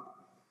sum,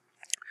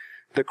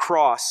 the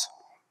cross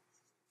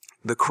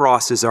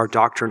is our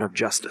doctrine of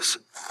justice.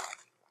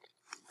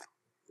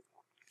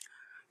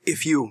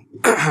 If you,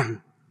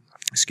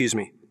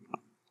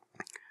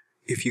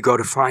 if you go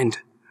to find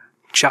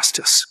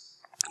justice,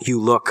 you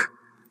look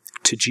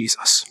to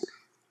Jesus.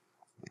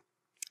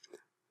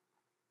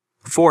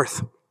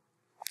 Fourth,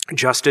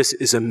 justice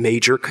is a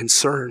major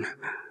concern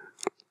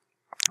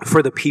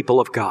for the people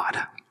of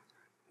God.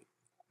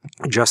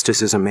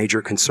 Justice is a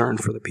major concern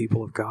for the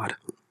people of God.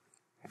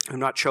 I'm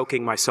not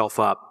choking myself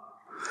up.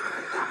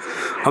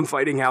 I'm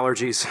fighting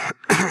allergies.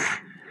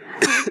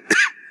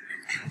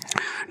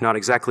 Not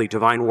exactly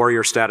divine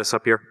warrior status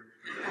up here.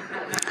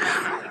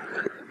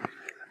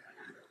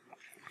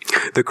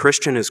 The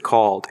Christian is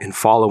called, in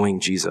following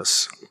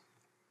Jesus,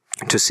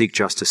 to seek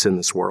justice in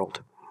this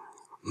world.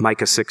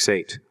 Micah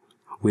 6:8.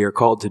 We are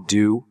called to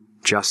do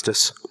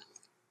justice,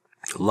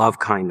 love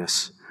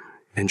kindness,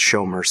 and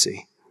show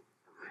mercy.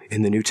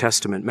 In the New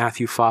Testament,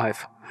 Matthew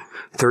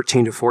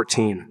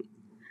 5:13-14,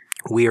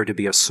 we are to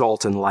be a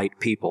salt and light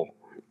people.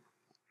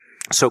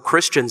 So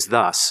Christians,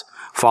 thus,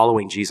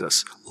 following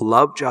Jesus,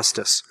 love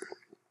justice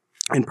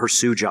and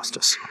pursue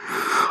justice.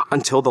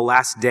 Until the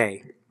last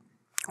day,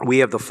 we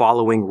have the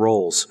following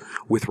roles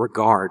with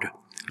regard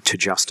to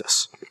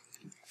justice.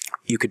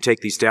 You could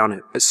take these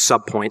down as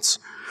subpoints.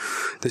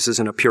 This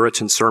isn't a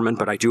Puritan sermon,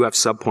 but I do have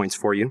subpoints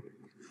for you.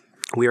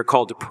 We are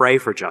called to pray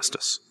for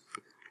justice.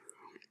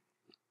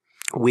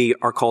 We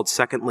are called,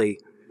 secondly,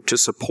 to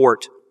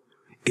support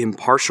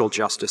impartial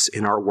justice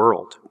in our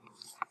world.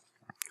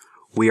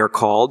 We are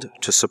called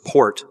to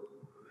support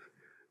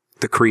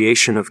the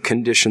creation of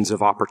conditions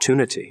of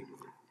opportunity.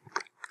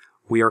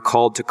 We are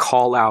called to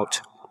call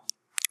out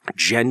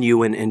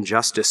genuine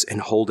injustice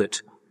and hold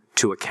it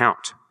to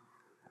account.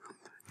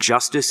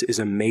 Justice is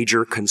a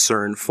major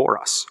concern for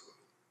us.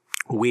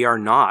 We are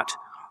not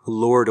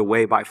lured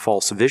away by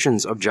false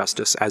visions of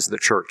justice as the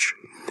church,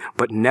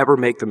 but never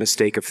make the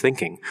mistake of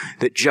thinking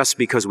that just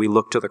because we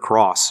look to the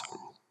cross,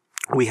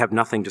 we have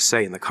nothing to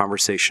say in the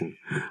conversation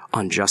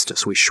on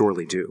justice. We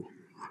surely do.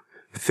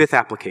 Fifth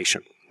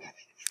application.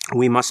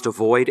 We must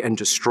avoid and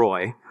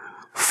destroy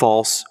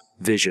false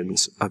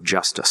visions of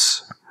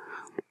justice.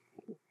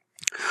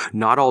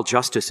 Not all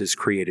justice is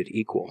created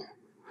equal.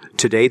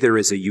 Today there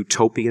is a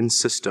utopian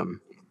system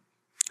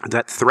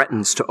that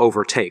threatens to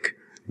overtake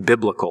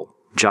biblical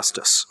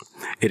justice.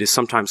 It is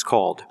sometimes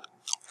called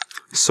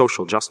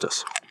social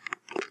justice.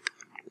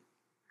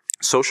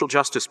 Social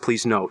justice,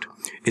 please note,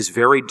 is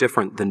very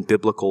different than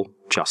biblical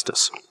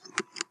justice.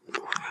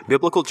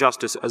 Biblical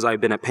justice, as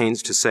I've been at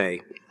pains to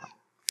say,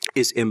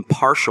 is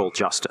impartial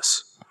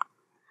justice.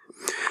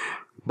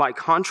 By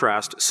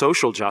contrast,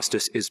 social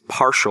justice is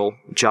partial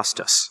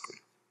justice.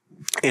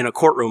 In a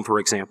courtroom, for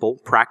example,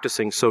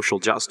 practicing social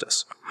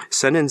justice,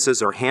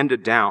 sentences are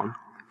handed down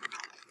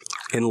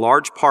in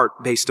large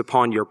part based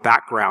upon your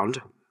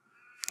background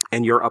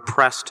and your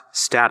oppressed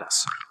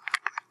status.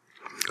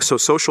 So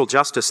social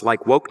justice,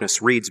 like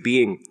wokeness, reads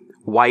being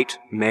white,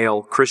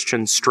 male,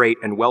 Christian, straight,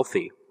 and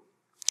wealthy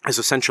is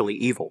essentially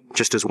evil,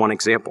 just as one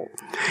example.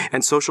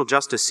 And social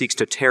justice seeks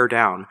to tear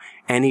down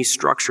any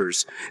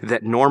structures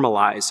that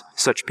normalize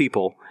such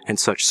people and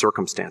such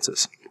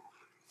circumstances.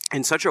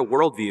 In such a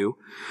worldview,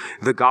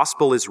 the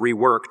gospel is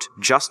reworked,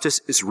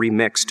 justice is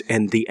remixed,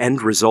 and the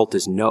end result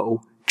is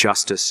no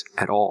justice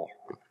at all.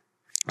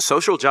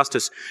 Social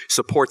justice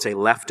supports a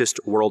leftist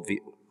worldview.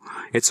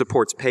 It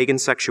supports pagan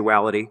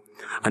sexuality,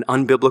 an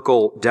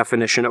unbiblical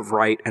definition of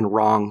right and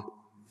wrong,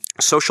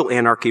 social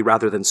anarchy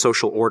rather than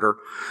social order,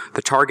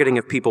 the targeting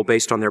of people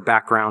based on their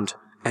background,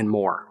 and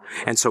more.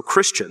 And so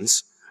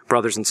Christians,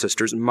 brothers and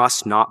sisters,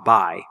 must not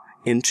buy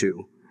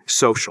into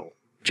social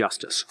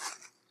justice.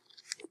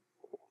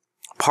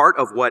 Part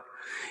of what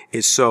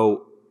is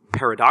so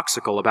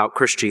paradoxical about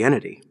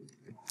Christianity,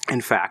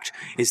 in fact,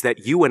 is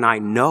that you and I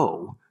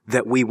know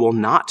that we will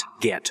not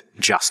get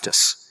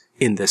justice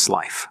in this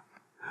life.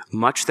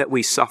 Much that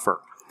we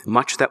suffer,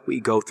 much that we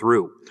go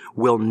through,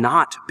 will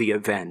not be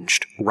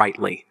avenged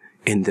rightly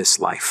in this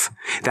life.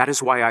 That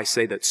is why I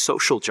say that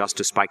social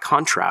justice, by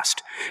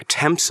contrast,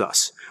 tempts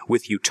us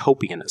with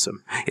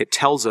utopianism. It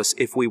tells us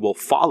if we will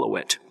follow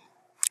it,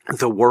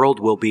 the world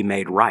will be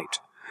made right.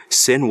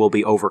 Sin will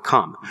be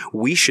overcome.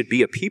 We should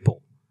be a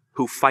people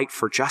who fight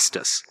for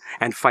justice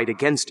and fight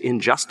against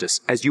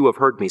injustice, as you have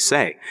heard me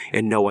say,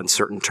 in no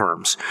uncertain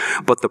terms.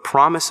 But the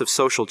promise of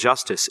social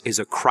justice is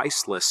a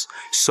Christless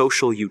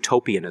social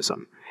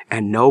utopianism,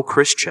 and no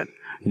Christian,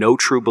 no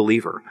true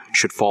believer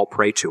should fall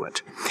prey to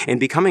it. In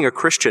becoming a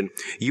Christian,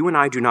 you and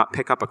I do not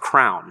pick up a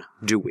crown,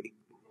 do we?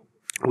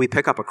 We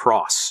pick up a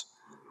cross.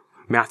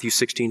 Matthew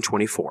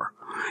 16:24.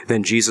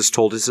 Then Jesus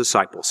told his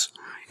disciples,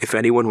 if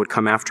anyone would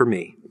come after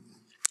me,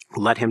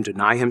 let him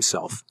deny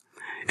himself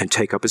and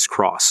take up his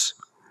cross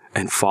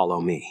and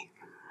follow me.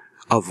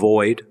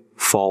 Avoid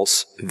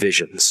false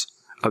visions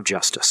of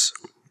justice.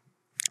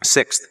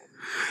 Sixth,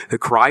 the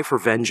cry for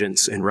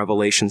vengeance in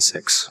Revelation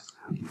 6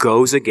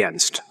 goes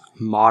against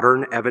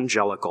modern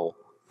evangelical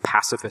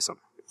pacifism.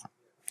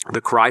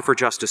 The cry for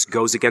justice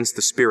goes against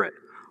the spirit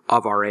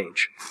of our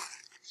age.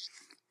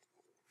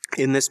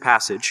 In this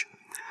passage,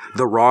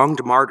 the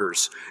wronged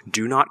martyrs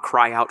do not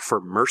cry out for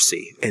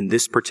mercy in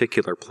this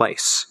particular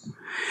place.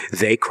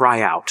 They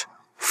cry out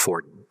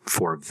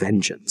for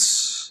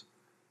vengeance.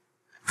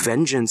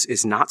 Vengeance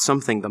is not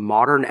something the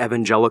modern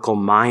evangelical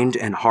mind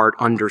and heart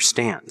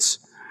understands.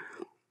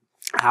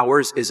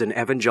 Ours is an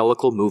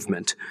evangelical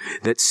movement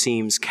that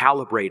seems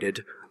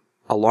calibrated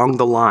along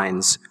the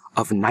lines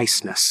of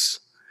niceness.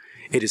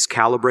 It is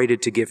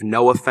calibrated to give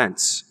no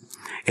offense.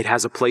 It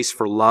has a place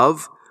for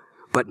love,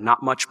 but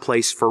not much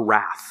place for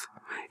wrath.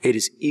 It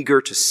is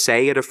eager to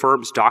say it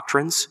affirms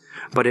doctrines,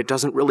 but it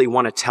doesn't really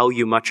want to tell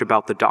you much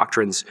about the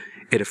doctrines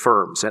it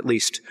affirms, at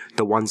least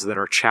the ones that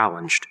are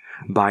challenged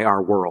by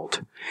our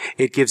world.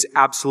 It gives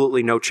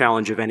absolutely no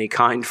challenge of any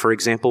kind, for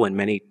example, in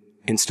many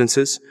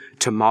instances,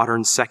 to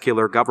modern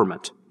secular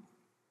government.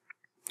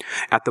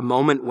 At the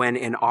moment when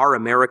in our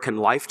American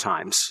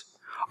lifetimes,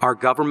 our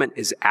government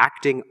is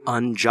acting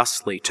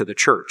unjustly to the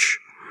church,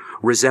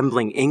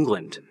 resembling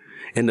England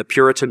in the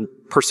Puritan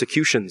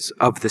persecutions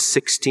of the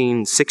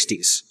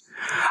 1660s.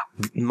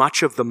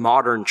 Much of the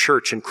modern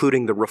church,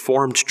 including the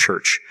Reformed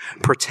Church,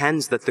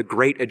 pretends that the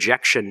Great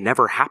Ejection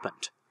never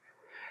happened.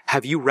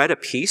 Have you read a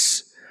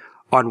piece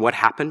on what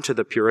happened to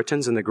the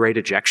Puritans in the Great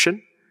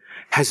Ejection?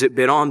 Has it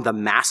been on the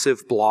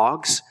massive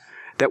blogs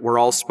that we're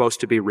all supposed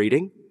to be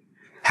reading?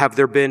 Have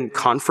there been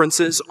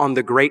conferences on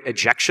the Great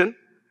Ejection?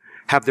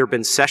 Have there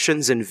been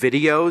sessions and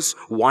videos,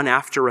 one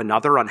after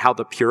another, on how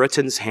the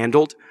Puritans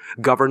handled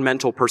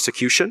governmental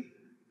persecution?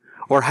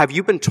 Or have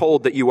you been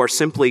told that you are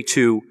simply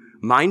to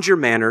mind your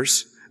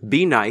manners,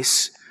 be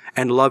nice,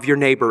 and love your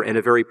neighbor in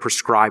a very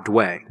prescribed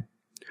way?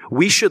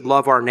 We should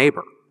love our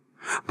neighbor,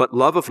 but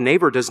love of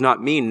neighbor does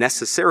not mean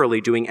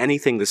necessarily doing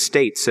anything the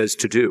state says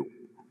to do.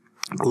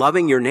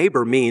 Loving your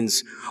neighbor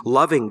means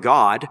loving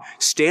God,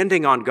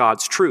 standing on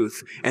God's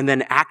truth, and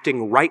then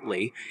acting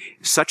rightly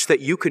such that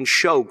you can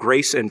show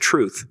grace and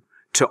truth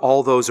to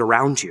all those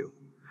around you.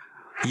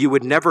 You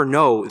would never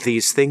know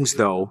these things,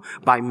 though,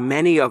 by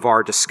many of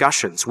our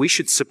discussions. We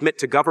should submit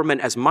to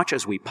government as much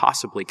as we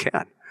possibly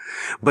can.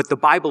 But the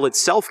Bible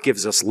itself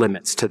gives us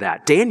limits to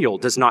that. Daniel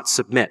does not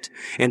submit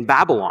in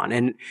Babylon.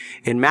 And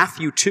in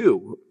Matthew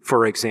 2,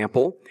 for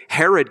example,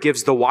 Herod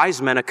gives the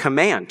wise men a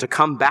command to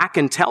come back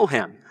and tell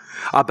him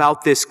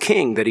about this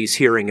king that he's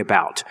hearing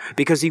about,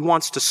 because he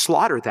wants to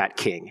slaughter that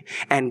king.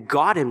 And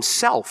God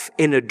himself,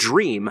 in a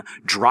dream,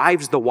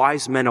 drives the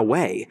wise men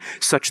away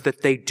such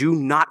that they do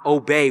not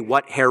obey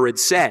what Herod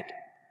said.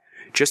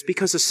 Just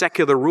because a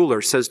secular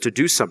ruler says to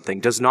do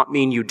something does not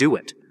mean you do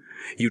it.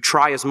 You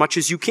try as much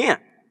as you can.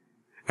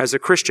 As a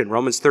Christian,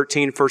 Romans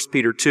 13, 1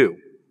 Peter 2.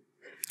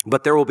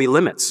 But there will be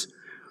limits.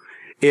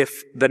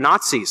 If the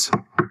Nazis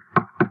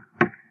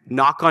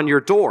knock on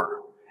your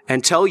door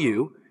and tell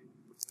you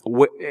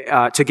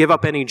to give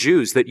up any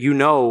Jews that you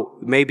know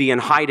may be in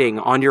hiding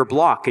on your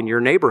block in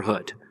your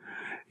neighborhood,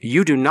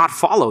 you do not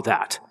follow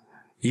that.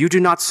 You do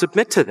not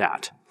submit to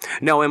that.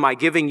 Now, am I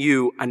giving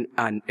you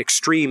an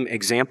extreme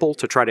example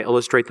to try to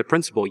illustrate the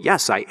principle?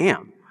 Yes, I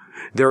am.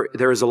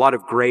 There is a lot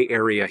of gray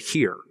area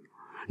here.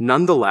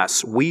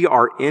 Nonetheless, we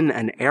are in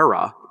an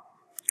era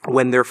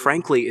when there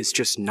frankly is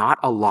just not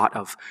a lot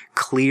of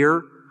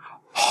clear,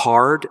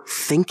 hard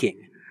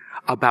thinking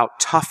about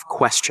tough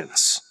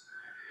questions.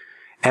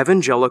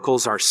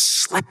 Evangelicals are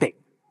slipping.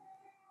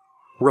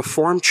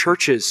 Reformed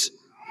churches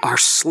are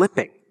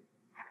slipping.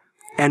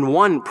 And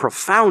one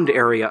profound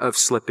area of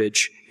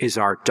slippage is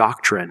our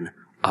doctrine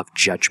of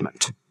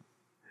judgment.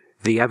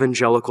 The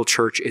evangelical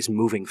church is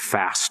moving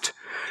fast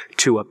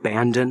to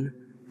abandon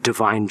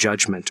divine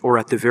judgment, or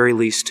at the very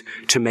least,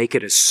 to make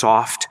it as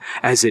soft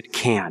as it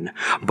can.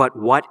 But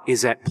what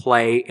is at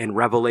play in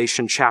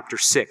Revelation chapter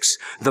 6?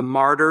 The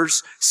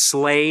martyrs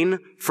slain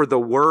for the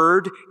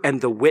word and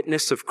the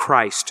witness of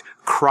Christ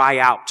cry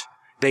out.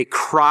 They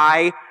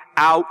cry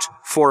out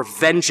for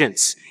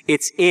vengeance.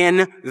 It's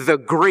in the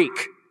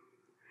Greek.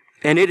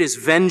 And it is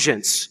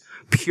vengeance,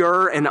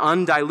 pure and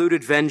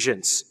undiluted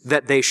vengeance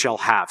that they shall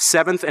have.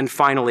 Seventh and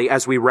finally,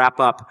 as we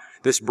wrap up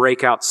this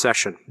breakout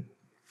session,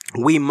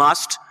 we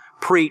must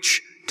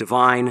preach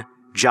divine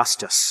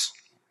justice.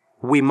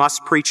 We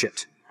must preach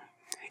it.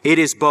 It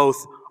is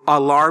both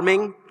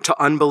alarming to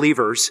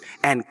unbelievers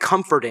and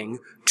comforting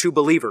to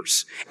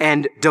believers.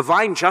 And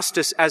divine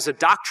justice as a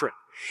doctrine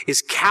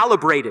is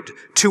calibrated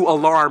to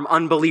alarm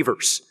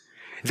unbelievers.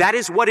 That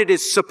is what it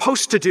is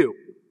supposed to do.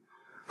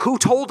 Who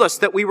told us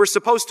that we were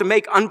supposed to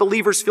make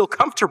unbelievers feel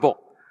comfortable?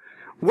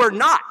 We're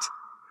not.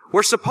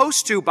 We're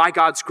supposed to, by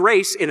God's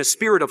grace, in a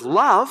spirit of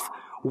love,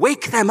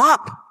 wake them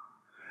up.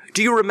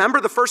 Do you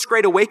remember the First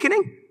Great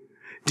Awakening?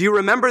 Do you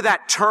remember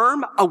that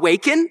term,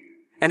 awaken,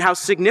 and how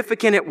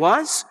significant it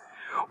was?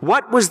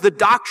 What was the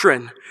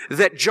doctrine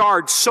that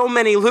jarred so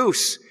many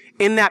loose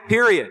in that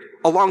period,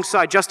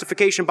 alongside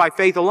justification by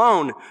faith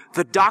alone?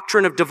 The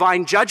doctrine of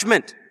divine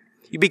judgment.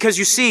 Because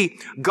you see,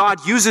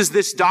 God uses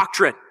this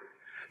doctrine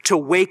to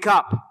wake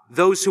up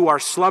those who are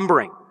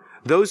slumbering,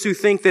 those who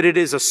think that it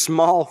is a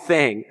small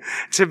thing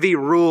to be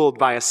ruled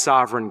by a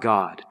sovereign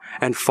God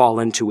and fall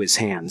into his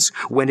hands,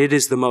 when it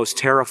is the most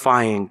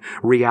terrifying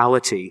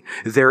reality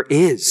there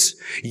is.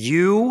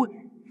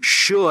 You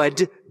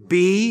should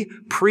be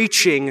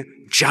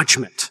preaching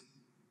judgment.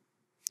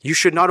 You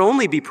should not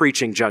only be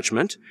preaching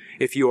judgment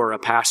if you are a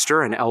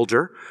pastor, an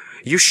elder.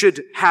 You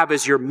should have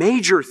as your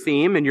major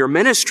theme in your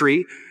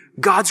ministry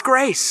God's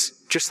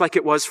grace, just like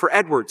it was for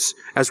Edwards,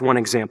 as one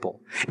example.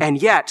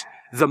 And yet,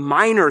 the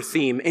minor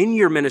theme in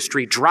your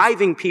ministry,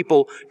 driving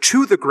people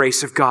to the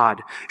grace of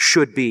God,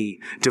 should be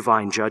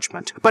divine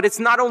judgment. But it's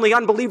not only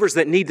unbelievers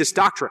that need this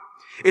doctrine.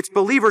 It's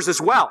believers as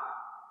well.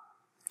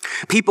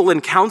 People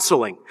in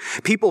counseling,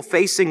 people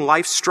facing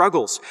life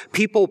struggles,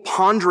 people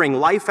pondering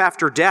life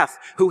after death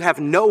who have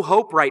no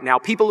hope right now,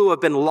 people who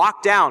have been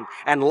locked down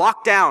and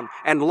locked down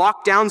and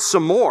locked down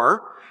some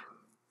more,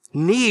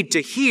 need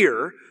to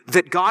hear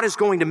that God is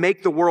going to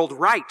make the world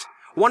right.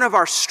 One of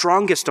our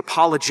strongest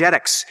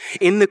apologetics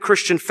in the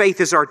Christian faith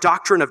is our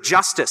doctrine of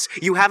justice.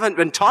 You haven't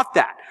been taught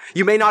that.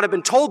 You may not have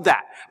been told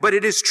that, but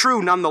it is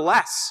true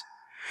nonetheless.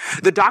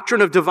 The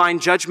doctrine of divine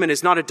judgment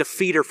is not a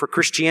defeater for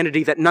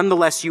Christianity that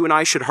nonetheless you and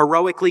I should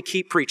heroically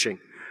keep preaching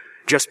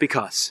just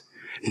because.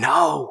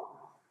 No.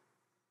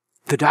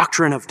 The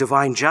doctrine of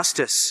divine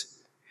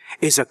justice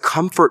is a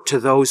comfort to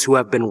those who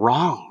have been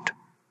wronged.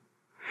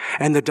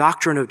 And the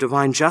doctrine of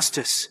divine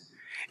justice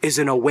is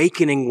an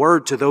awakening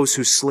word to those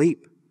who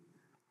sleep.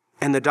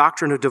 And the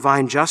doctrine of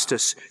divine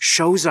justice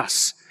shows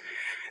us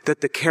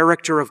that the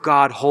character of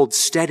God holds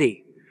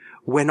steady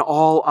when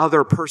all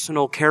other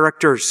personal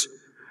characters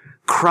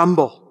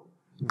crumble.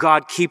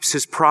 God keeps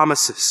his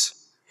promises.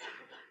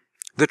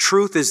 The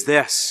truth is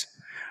this: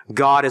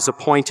 God has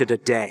appointed a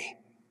day.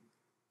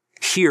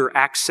 Here,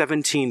 Acts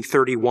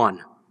 17:31,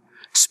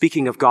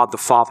 speaking of God the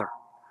Father,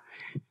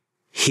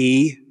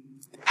 he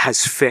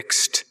has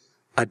fixed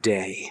a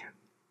day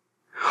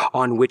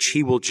on which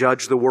he will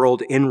judge the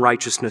world in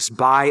righteousness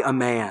by a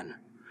man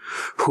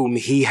whom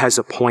he has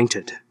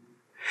appointed.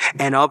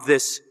 And of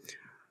this,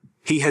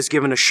 he has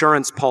given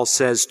assurance, Paul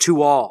says,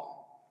 to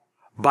all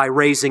by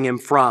raising him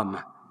from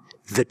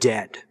the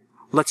dead.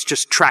 Let's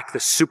just track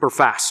this super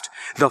fast.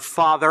 The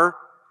Father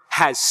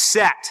has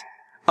set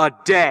a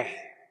day.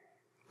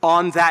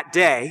 On that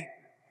day,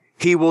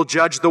 he will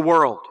judge the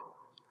world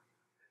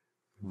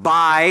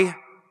by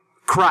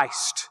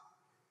Christ.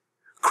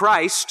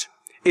 Christ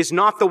is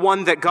not the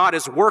one that God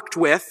has worked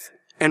with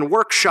and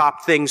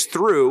workshopped things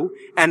through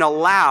and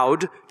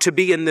allowed to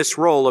be in this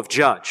role of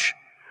judge.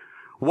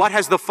 What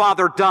has the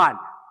Father done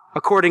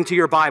according to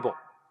your Bible?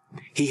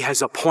 He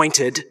has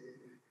appointed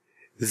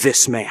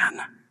this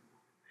man.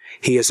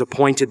 He has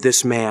appointed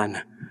this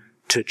man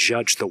to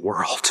judge the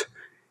world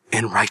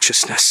in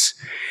righteousness.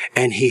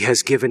 And he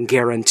has given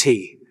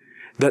guarantee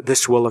that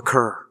this will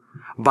occur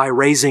by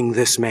raising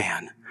this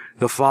man,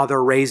 the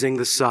Father raising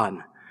the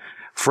Son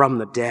from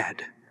the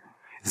dead.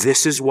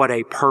 This is what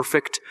a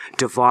perfect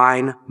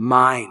divine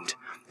mind,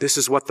 this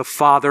is what the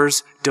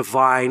Father's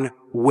divine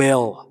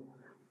will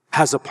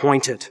has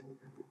appointed.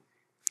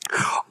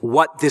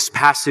 What this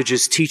passage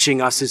is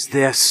teaching us is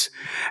this,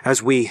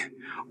 as we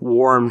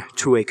warm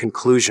to a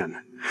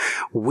conclusion.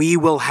 We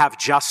will have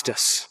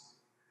justice.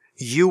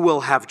 You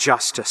will have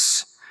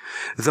justice.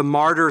 The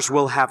martyrs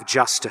will have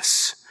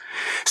justice.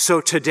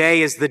 So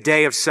today is the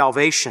day of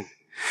salvation.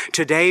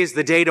 Today is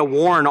the day to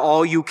warn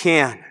all you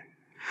can.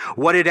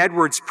 What did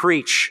Edwards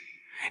preach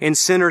in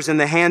Sinners in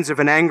the Hands of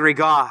an Angry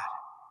God?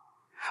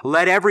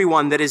 Let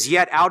everyone that is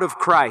yet out of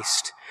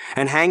Christ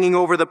and hanging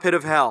over the pit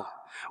of hell,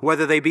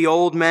 whether they be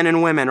old men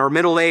and women or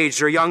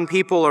middle-aged or young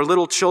people or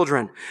little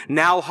children,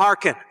 now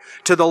hearken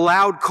to the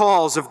loud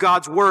calls of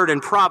God's word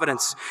and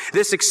providence.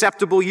 This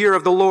acceptable year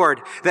of the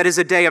Lord, that is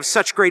a day of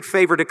such great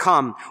favor to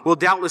come, will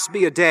doubtless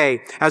be a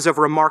day as of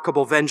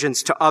remarkable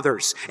vengeance to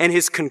others. And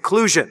his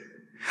conclusion,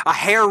 a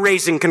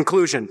hair-raising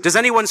conclusion. Does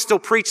anyone still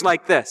preach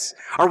like this?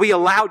 Are we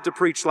allowed to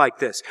preach like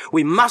this?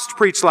 We must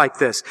preach like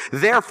this.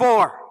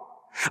 Therefore,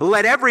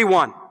 let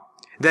everyone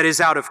that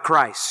is out of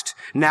Christ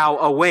now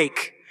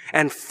awake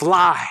and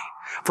fly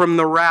from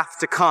the wrath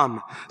to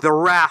come. The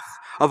wrath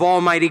of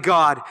Almighty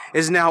God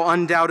is now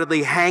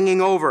undoubtedly hanging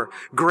over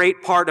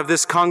great part of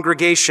this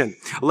congregation.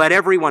 Let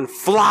everyone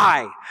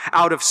fly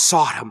out of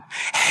Sodom.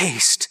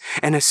 Haste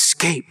and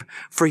escape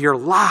for your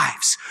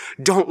lives.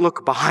 Don't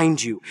look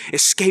behind you.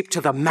 Escape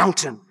to the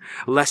mountain,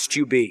 lest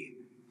you be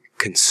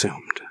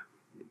consumed.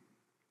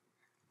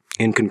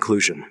 In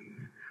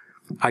conclusion,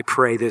 I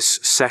pray this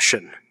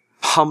session,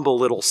 humble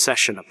little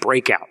session, a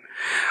breakout,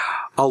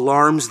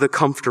 alarms the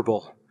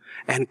comfortable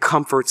and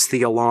comforts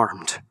the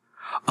alarmed.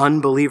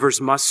 Unbelievers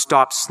must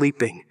stop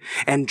sleeping,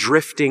 and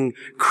drifting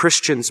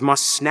Christians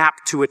must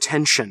snap to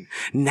attention.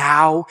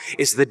 Now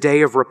is the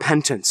day of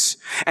repentance,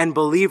 and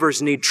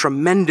believers need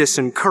tremendous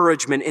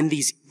encouragement in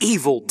these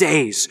evil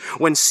days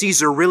when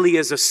Caesar really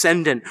is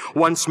ascendant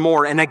once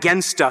more and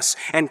against us,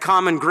 and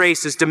common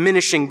grace is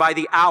diminishing by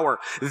the hour.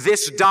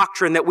 This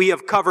doctrine that we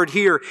have covered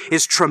here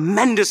is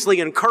tremendously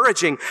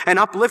encouraging and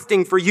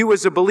uplifting for you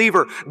as a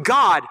believer.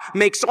 God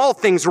makes all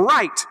things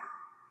right.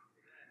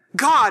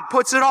 God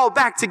puts it all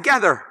back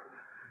together.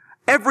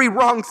 Every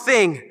wrong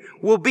thing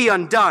will be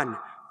undone.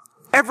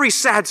 Every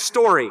sad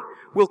story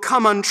will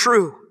come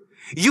untrue.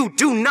 You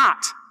do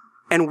not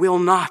and will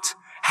not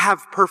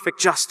have perfect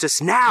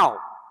justice now.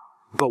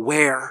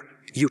 Beware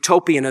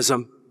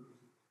utopianism.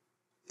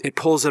 It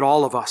pulls at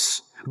all of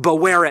us.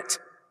 Beware it.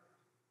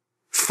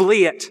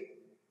 Flee it.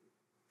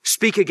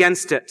 Speak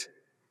against it.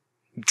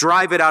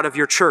 Drive it out of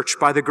your church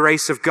by the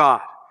grace of God,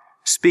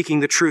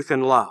 speaking the truth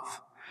in love.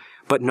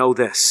 But know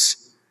this.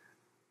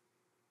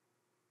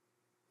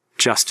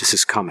 Justice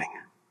is coming.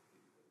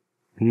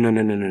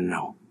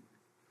 No.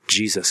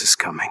 Jesus is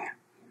coming.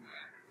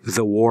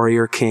 The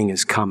warrior king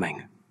is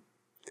coming.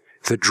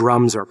 The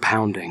drums are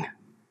pounding.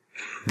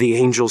 The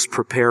angels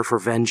prepare for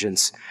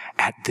vengeance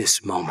at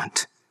this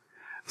moment.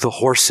 The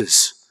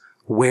horses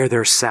wear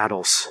their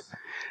saddles.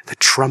 The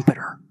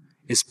trumpeter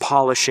is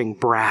polishing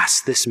brass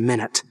this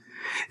minute.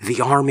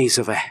 The armies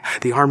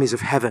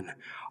of heaven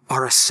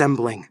are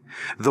assembling.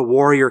 The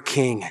warrior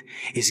king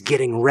is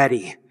getting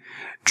ready,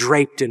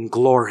 draped in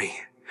glory.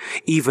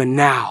 Even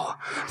now,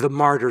 the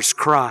martyrs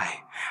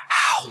cry,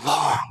 "How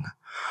long,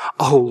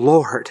 O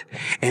Lord?"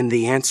 And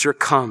the answer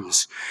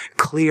comes,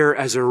 clear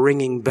as a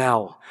ringing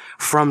bell,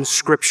 from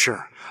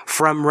Scripture,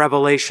 from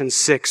Revelation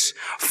 6,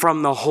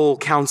 from the whole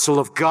counsel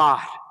of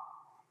God.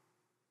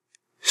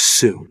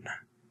 Soon.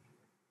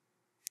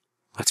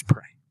 Let's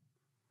pray.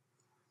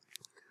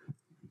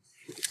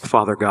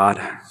 Father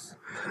God,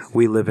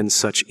 we live in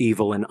such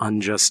evil and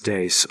unjust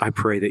days. I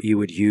pray that you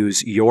would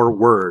use your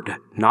word,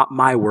 not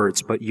my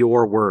words, but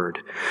your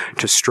word,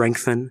 to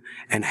strengthen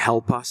and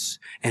help us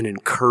and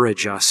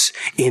encourage us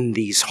in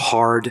these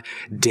hard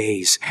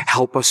days.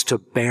 Help us to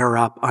bear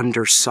up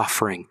under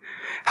suffering.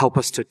 Help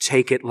us to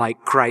take it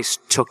like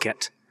Christ took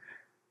it.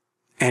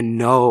 And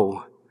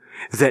know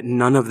that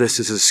none of this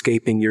is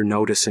escaping your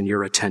notice and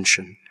your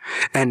attention.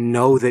 And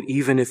know that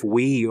even if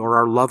we or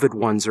our loved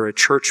ones or a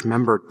church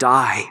member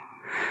die,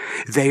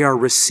 they are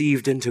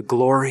received into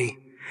glory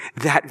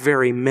that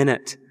very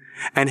minute.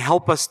 And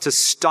help us to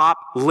stop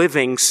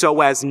living so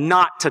as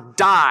not to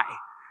die.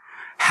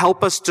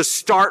 Help us to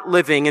start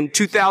living in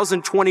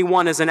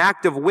 2021 as an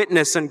act of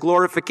witness and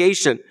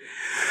glorification,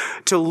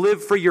 to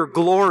live for your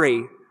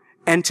glory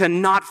and to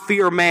not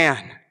fear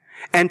man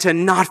and to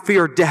not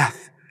fear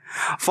death.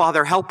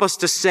 Father, help us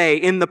to say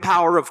in the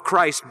power of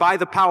Christ, by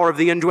the power of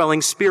the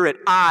indwelling Spirit,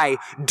 I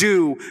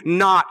do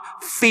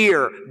not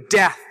fear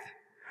death.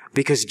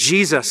 Because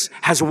Jesus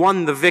has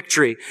won the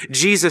victory.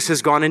 Jesus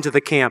has gone into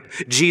the camp.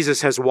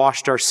 Jesus has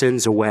washed our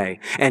sins away.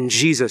 And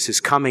Jesus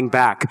is coming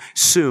back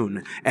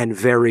soon and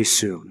very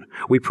soon.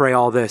 We pray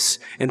all this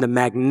in the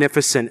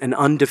magnificent and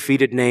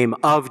undefeated name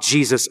of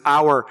Jesus,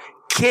 our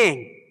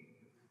King.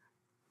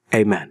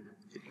 Amen.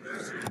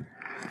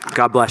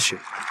 God bless you.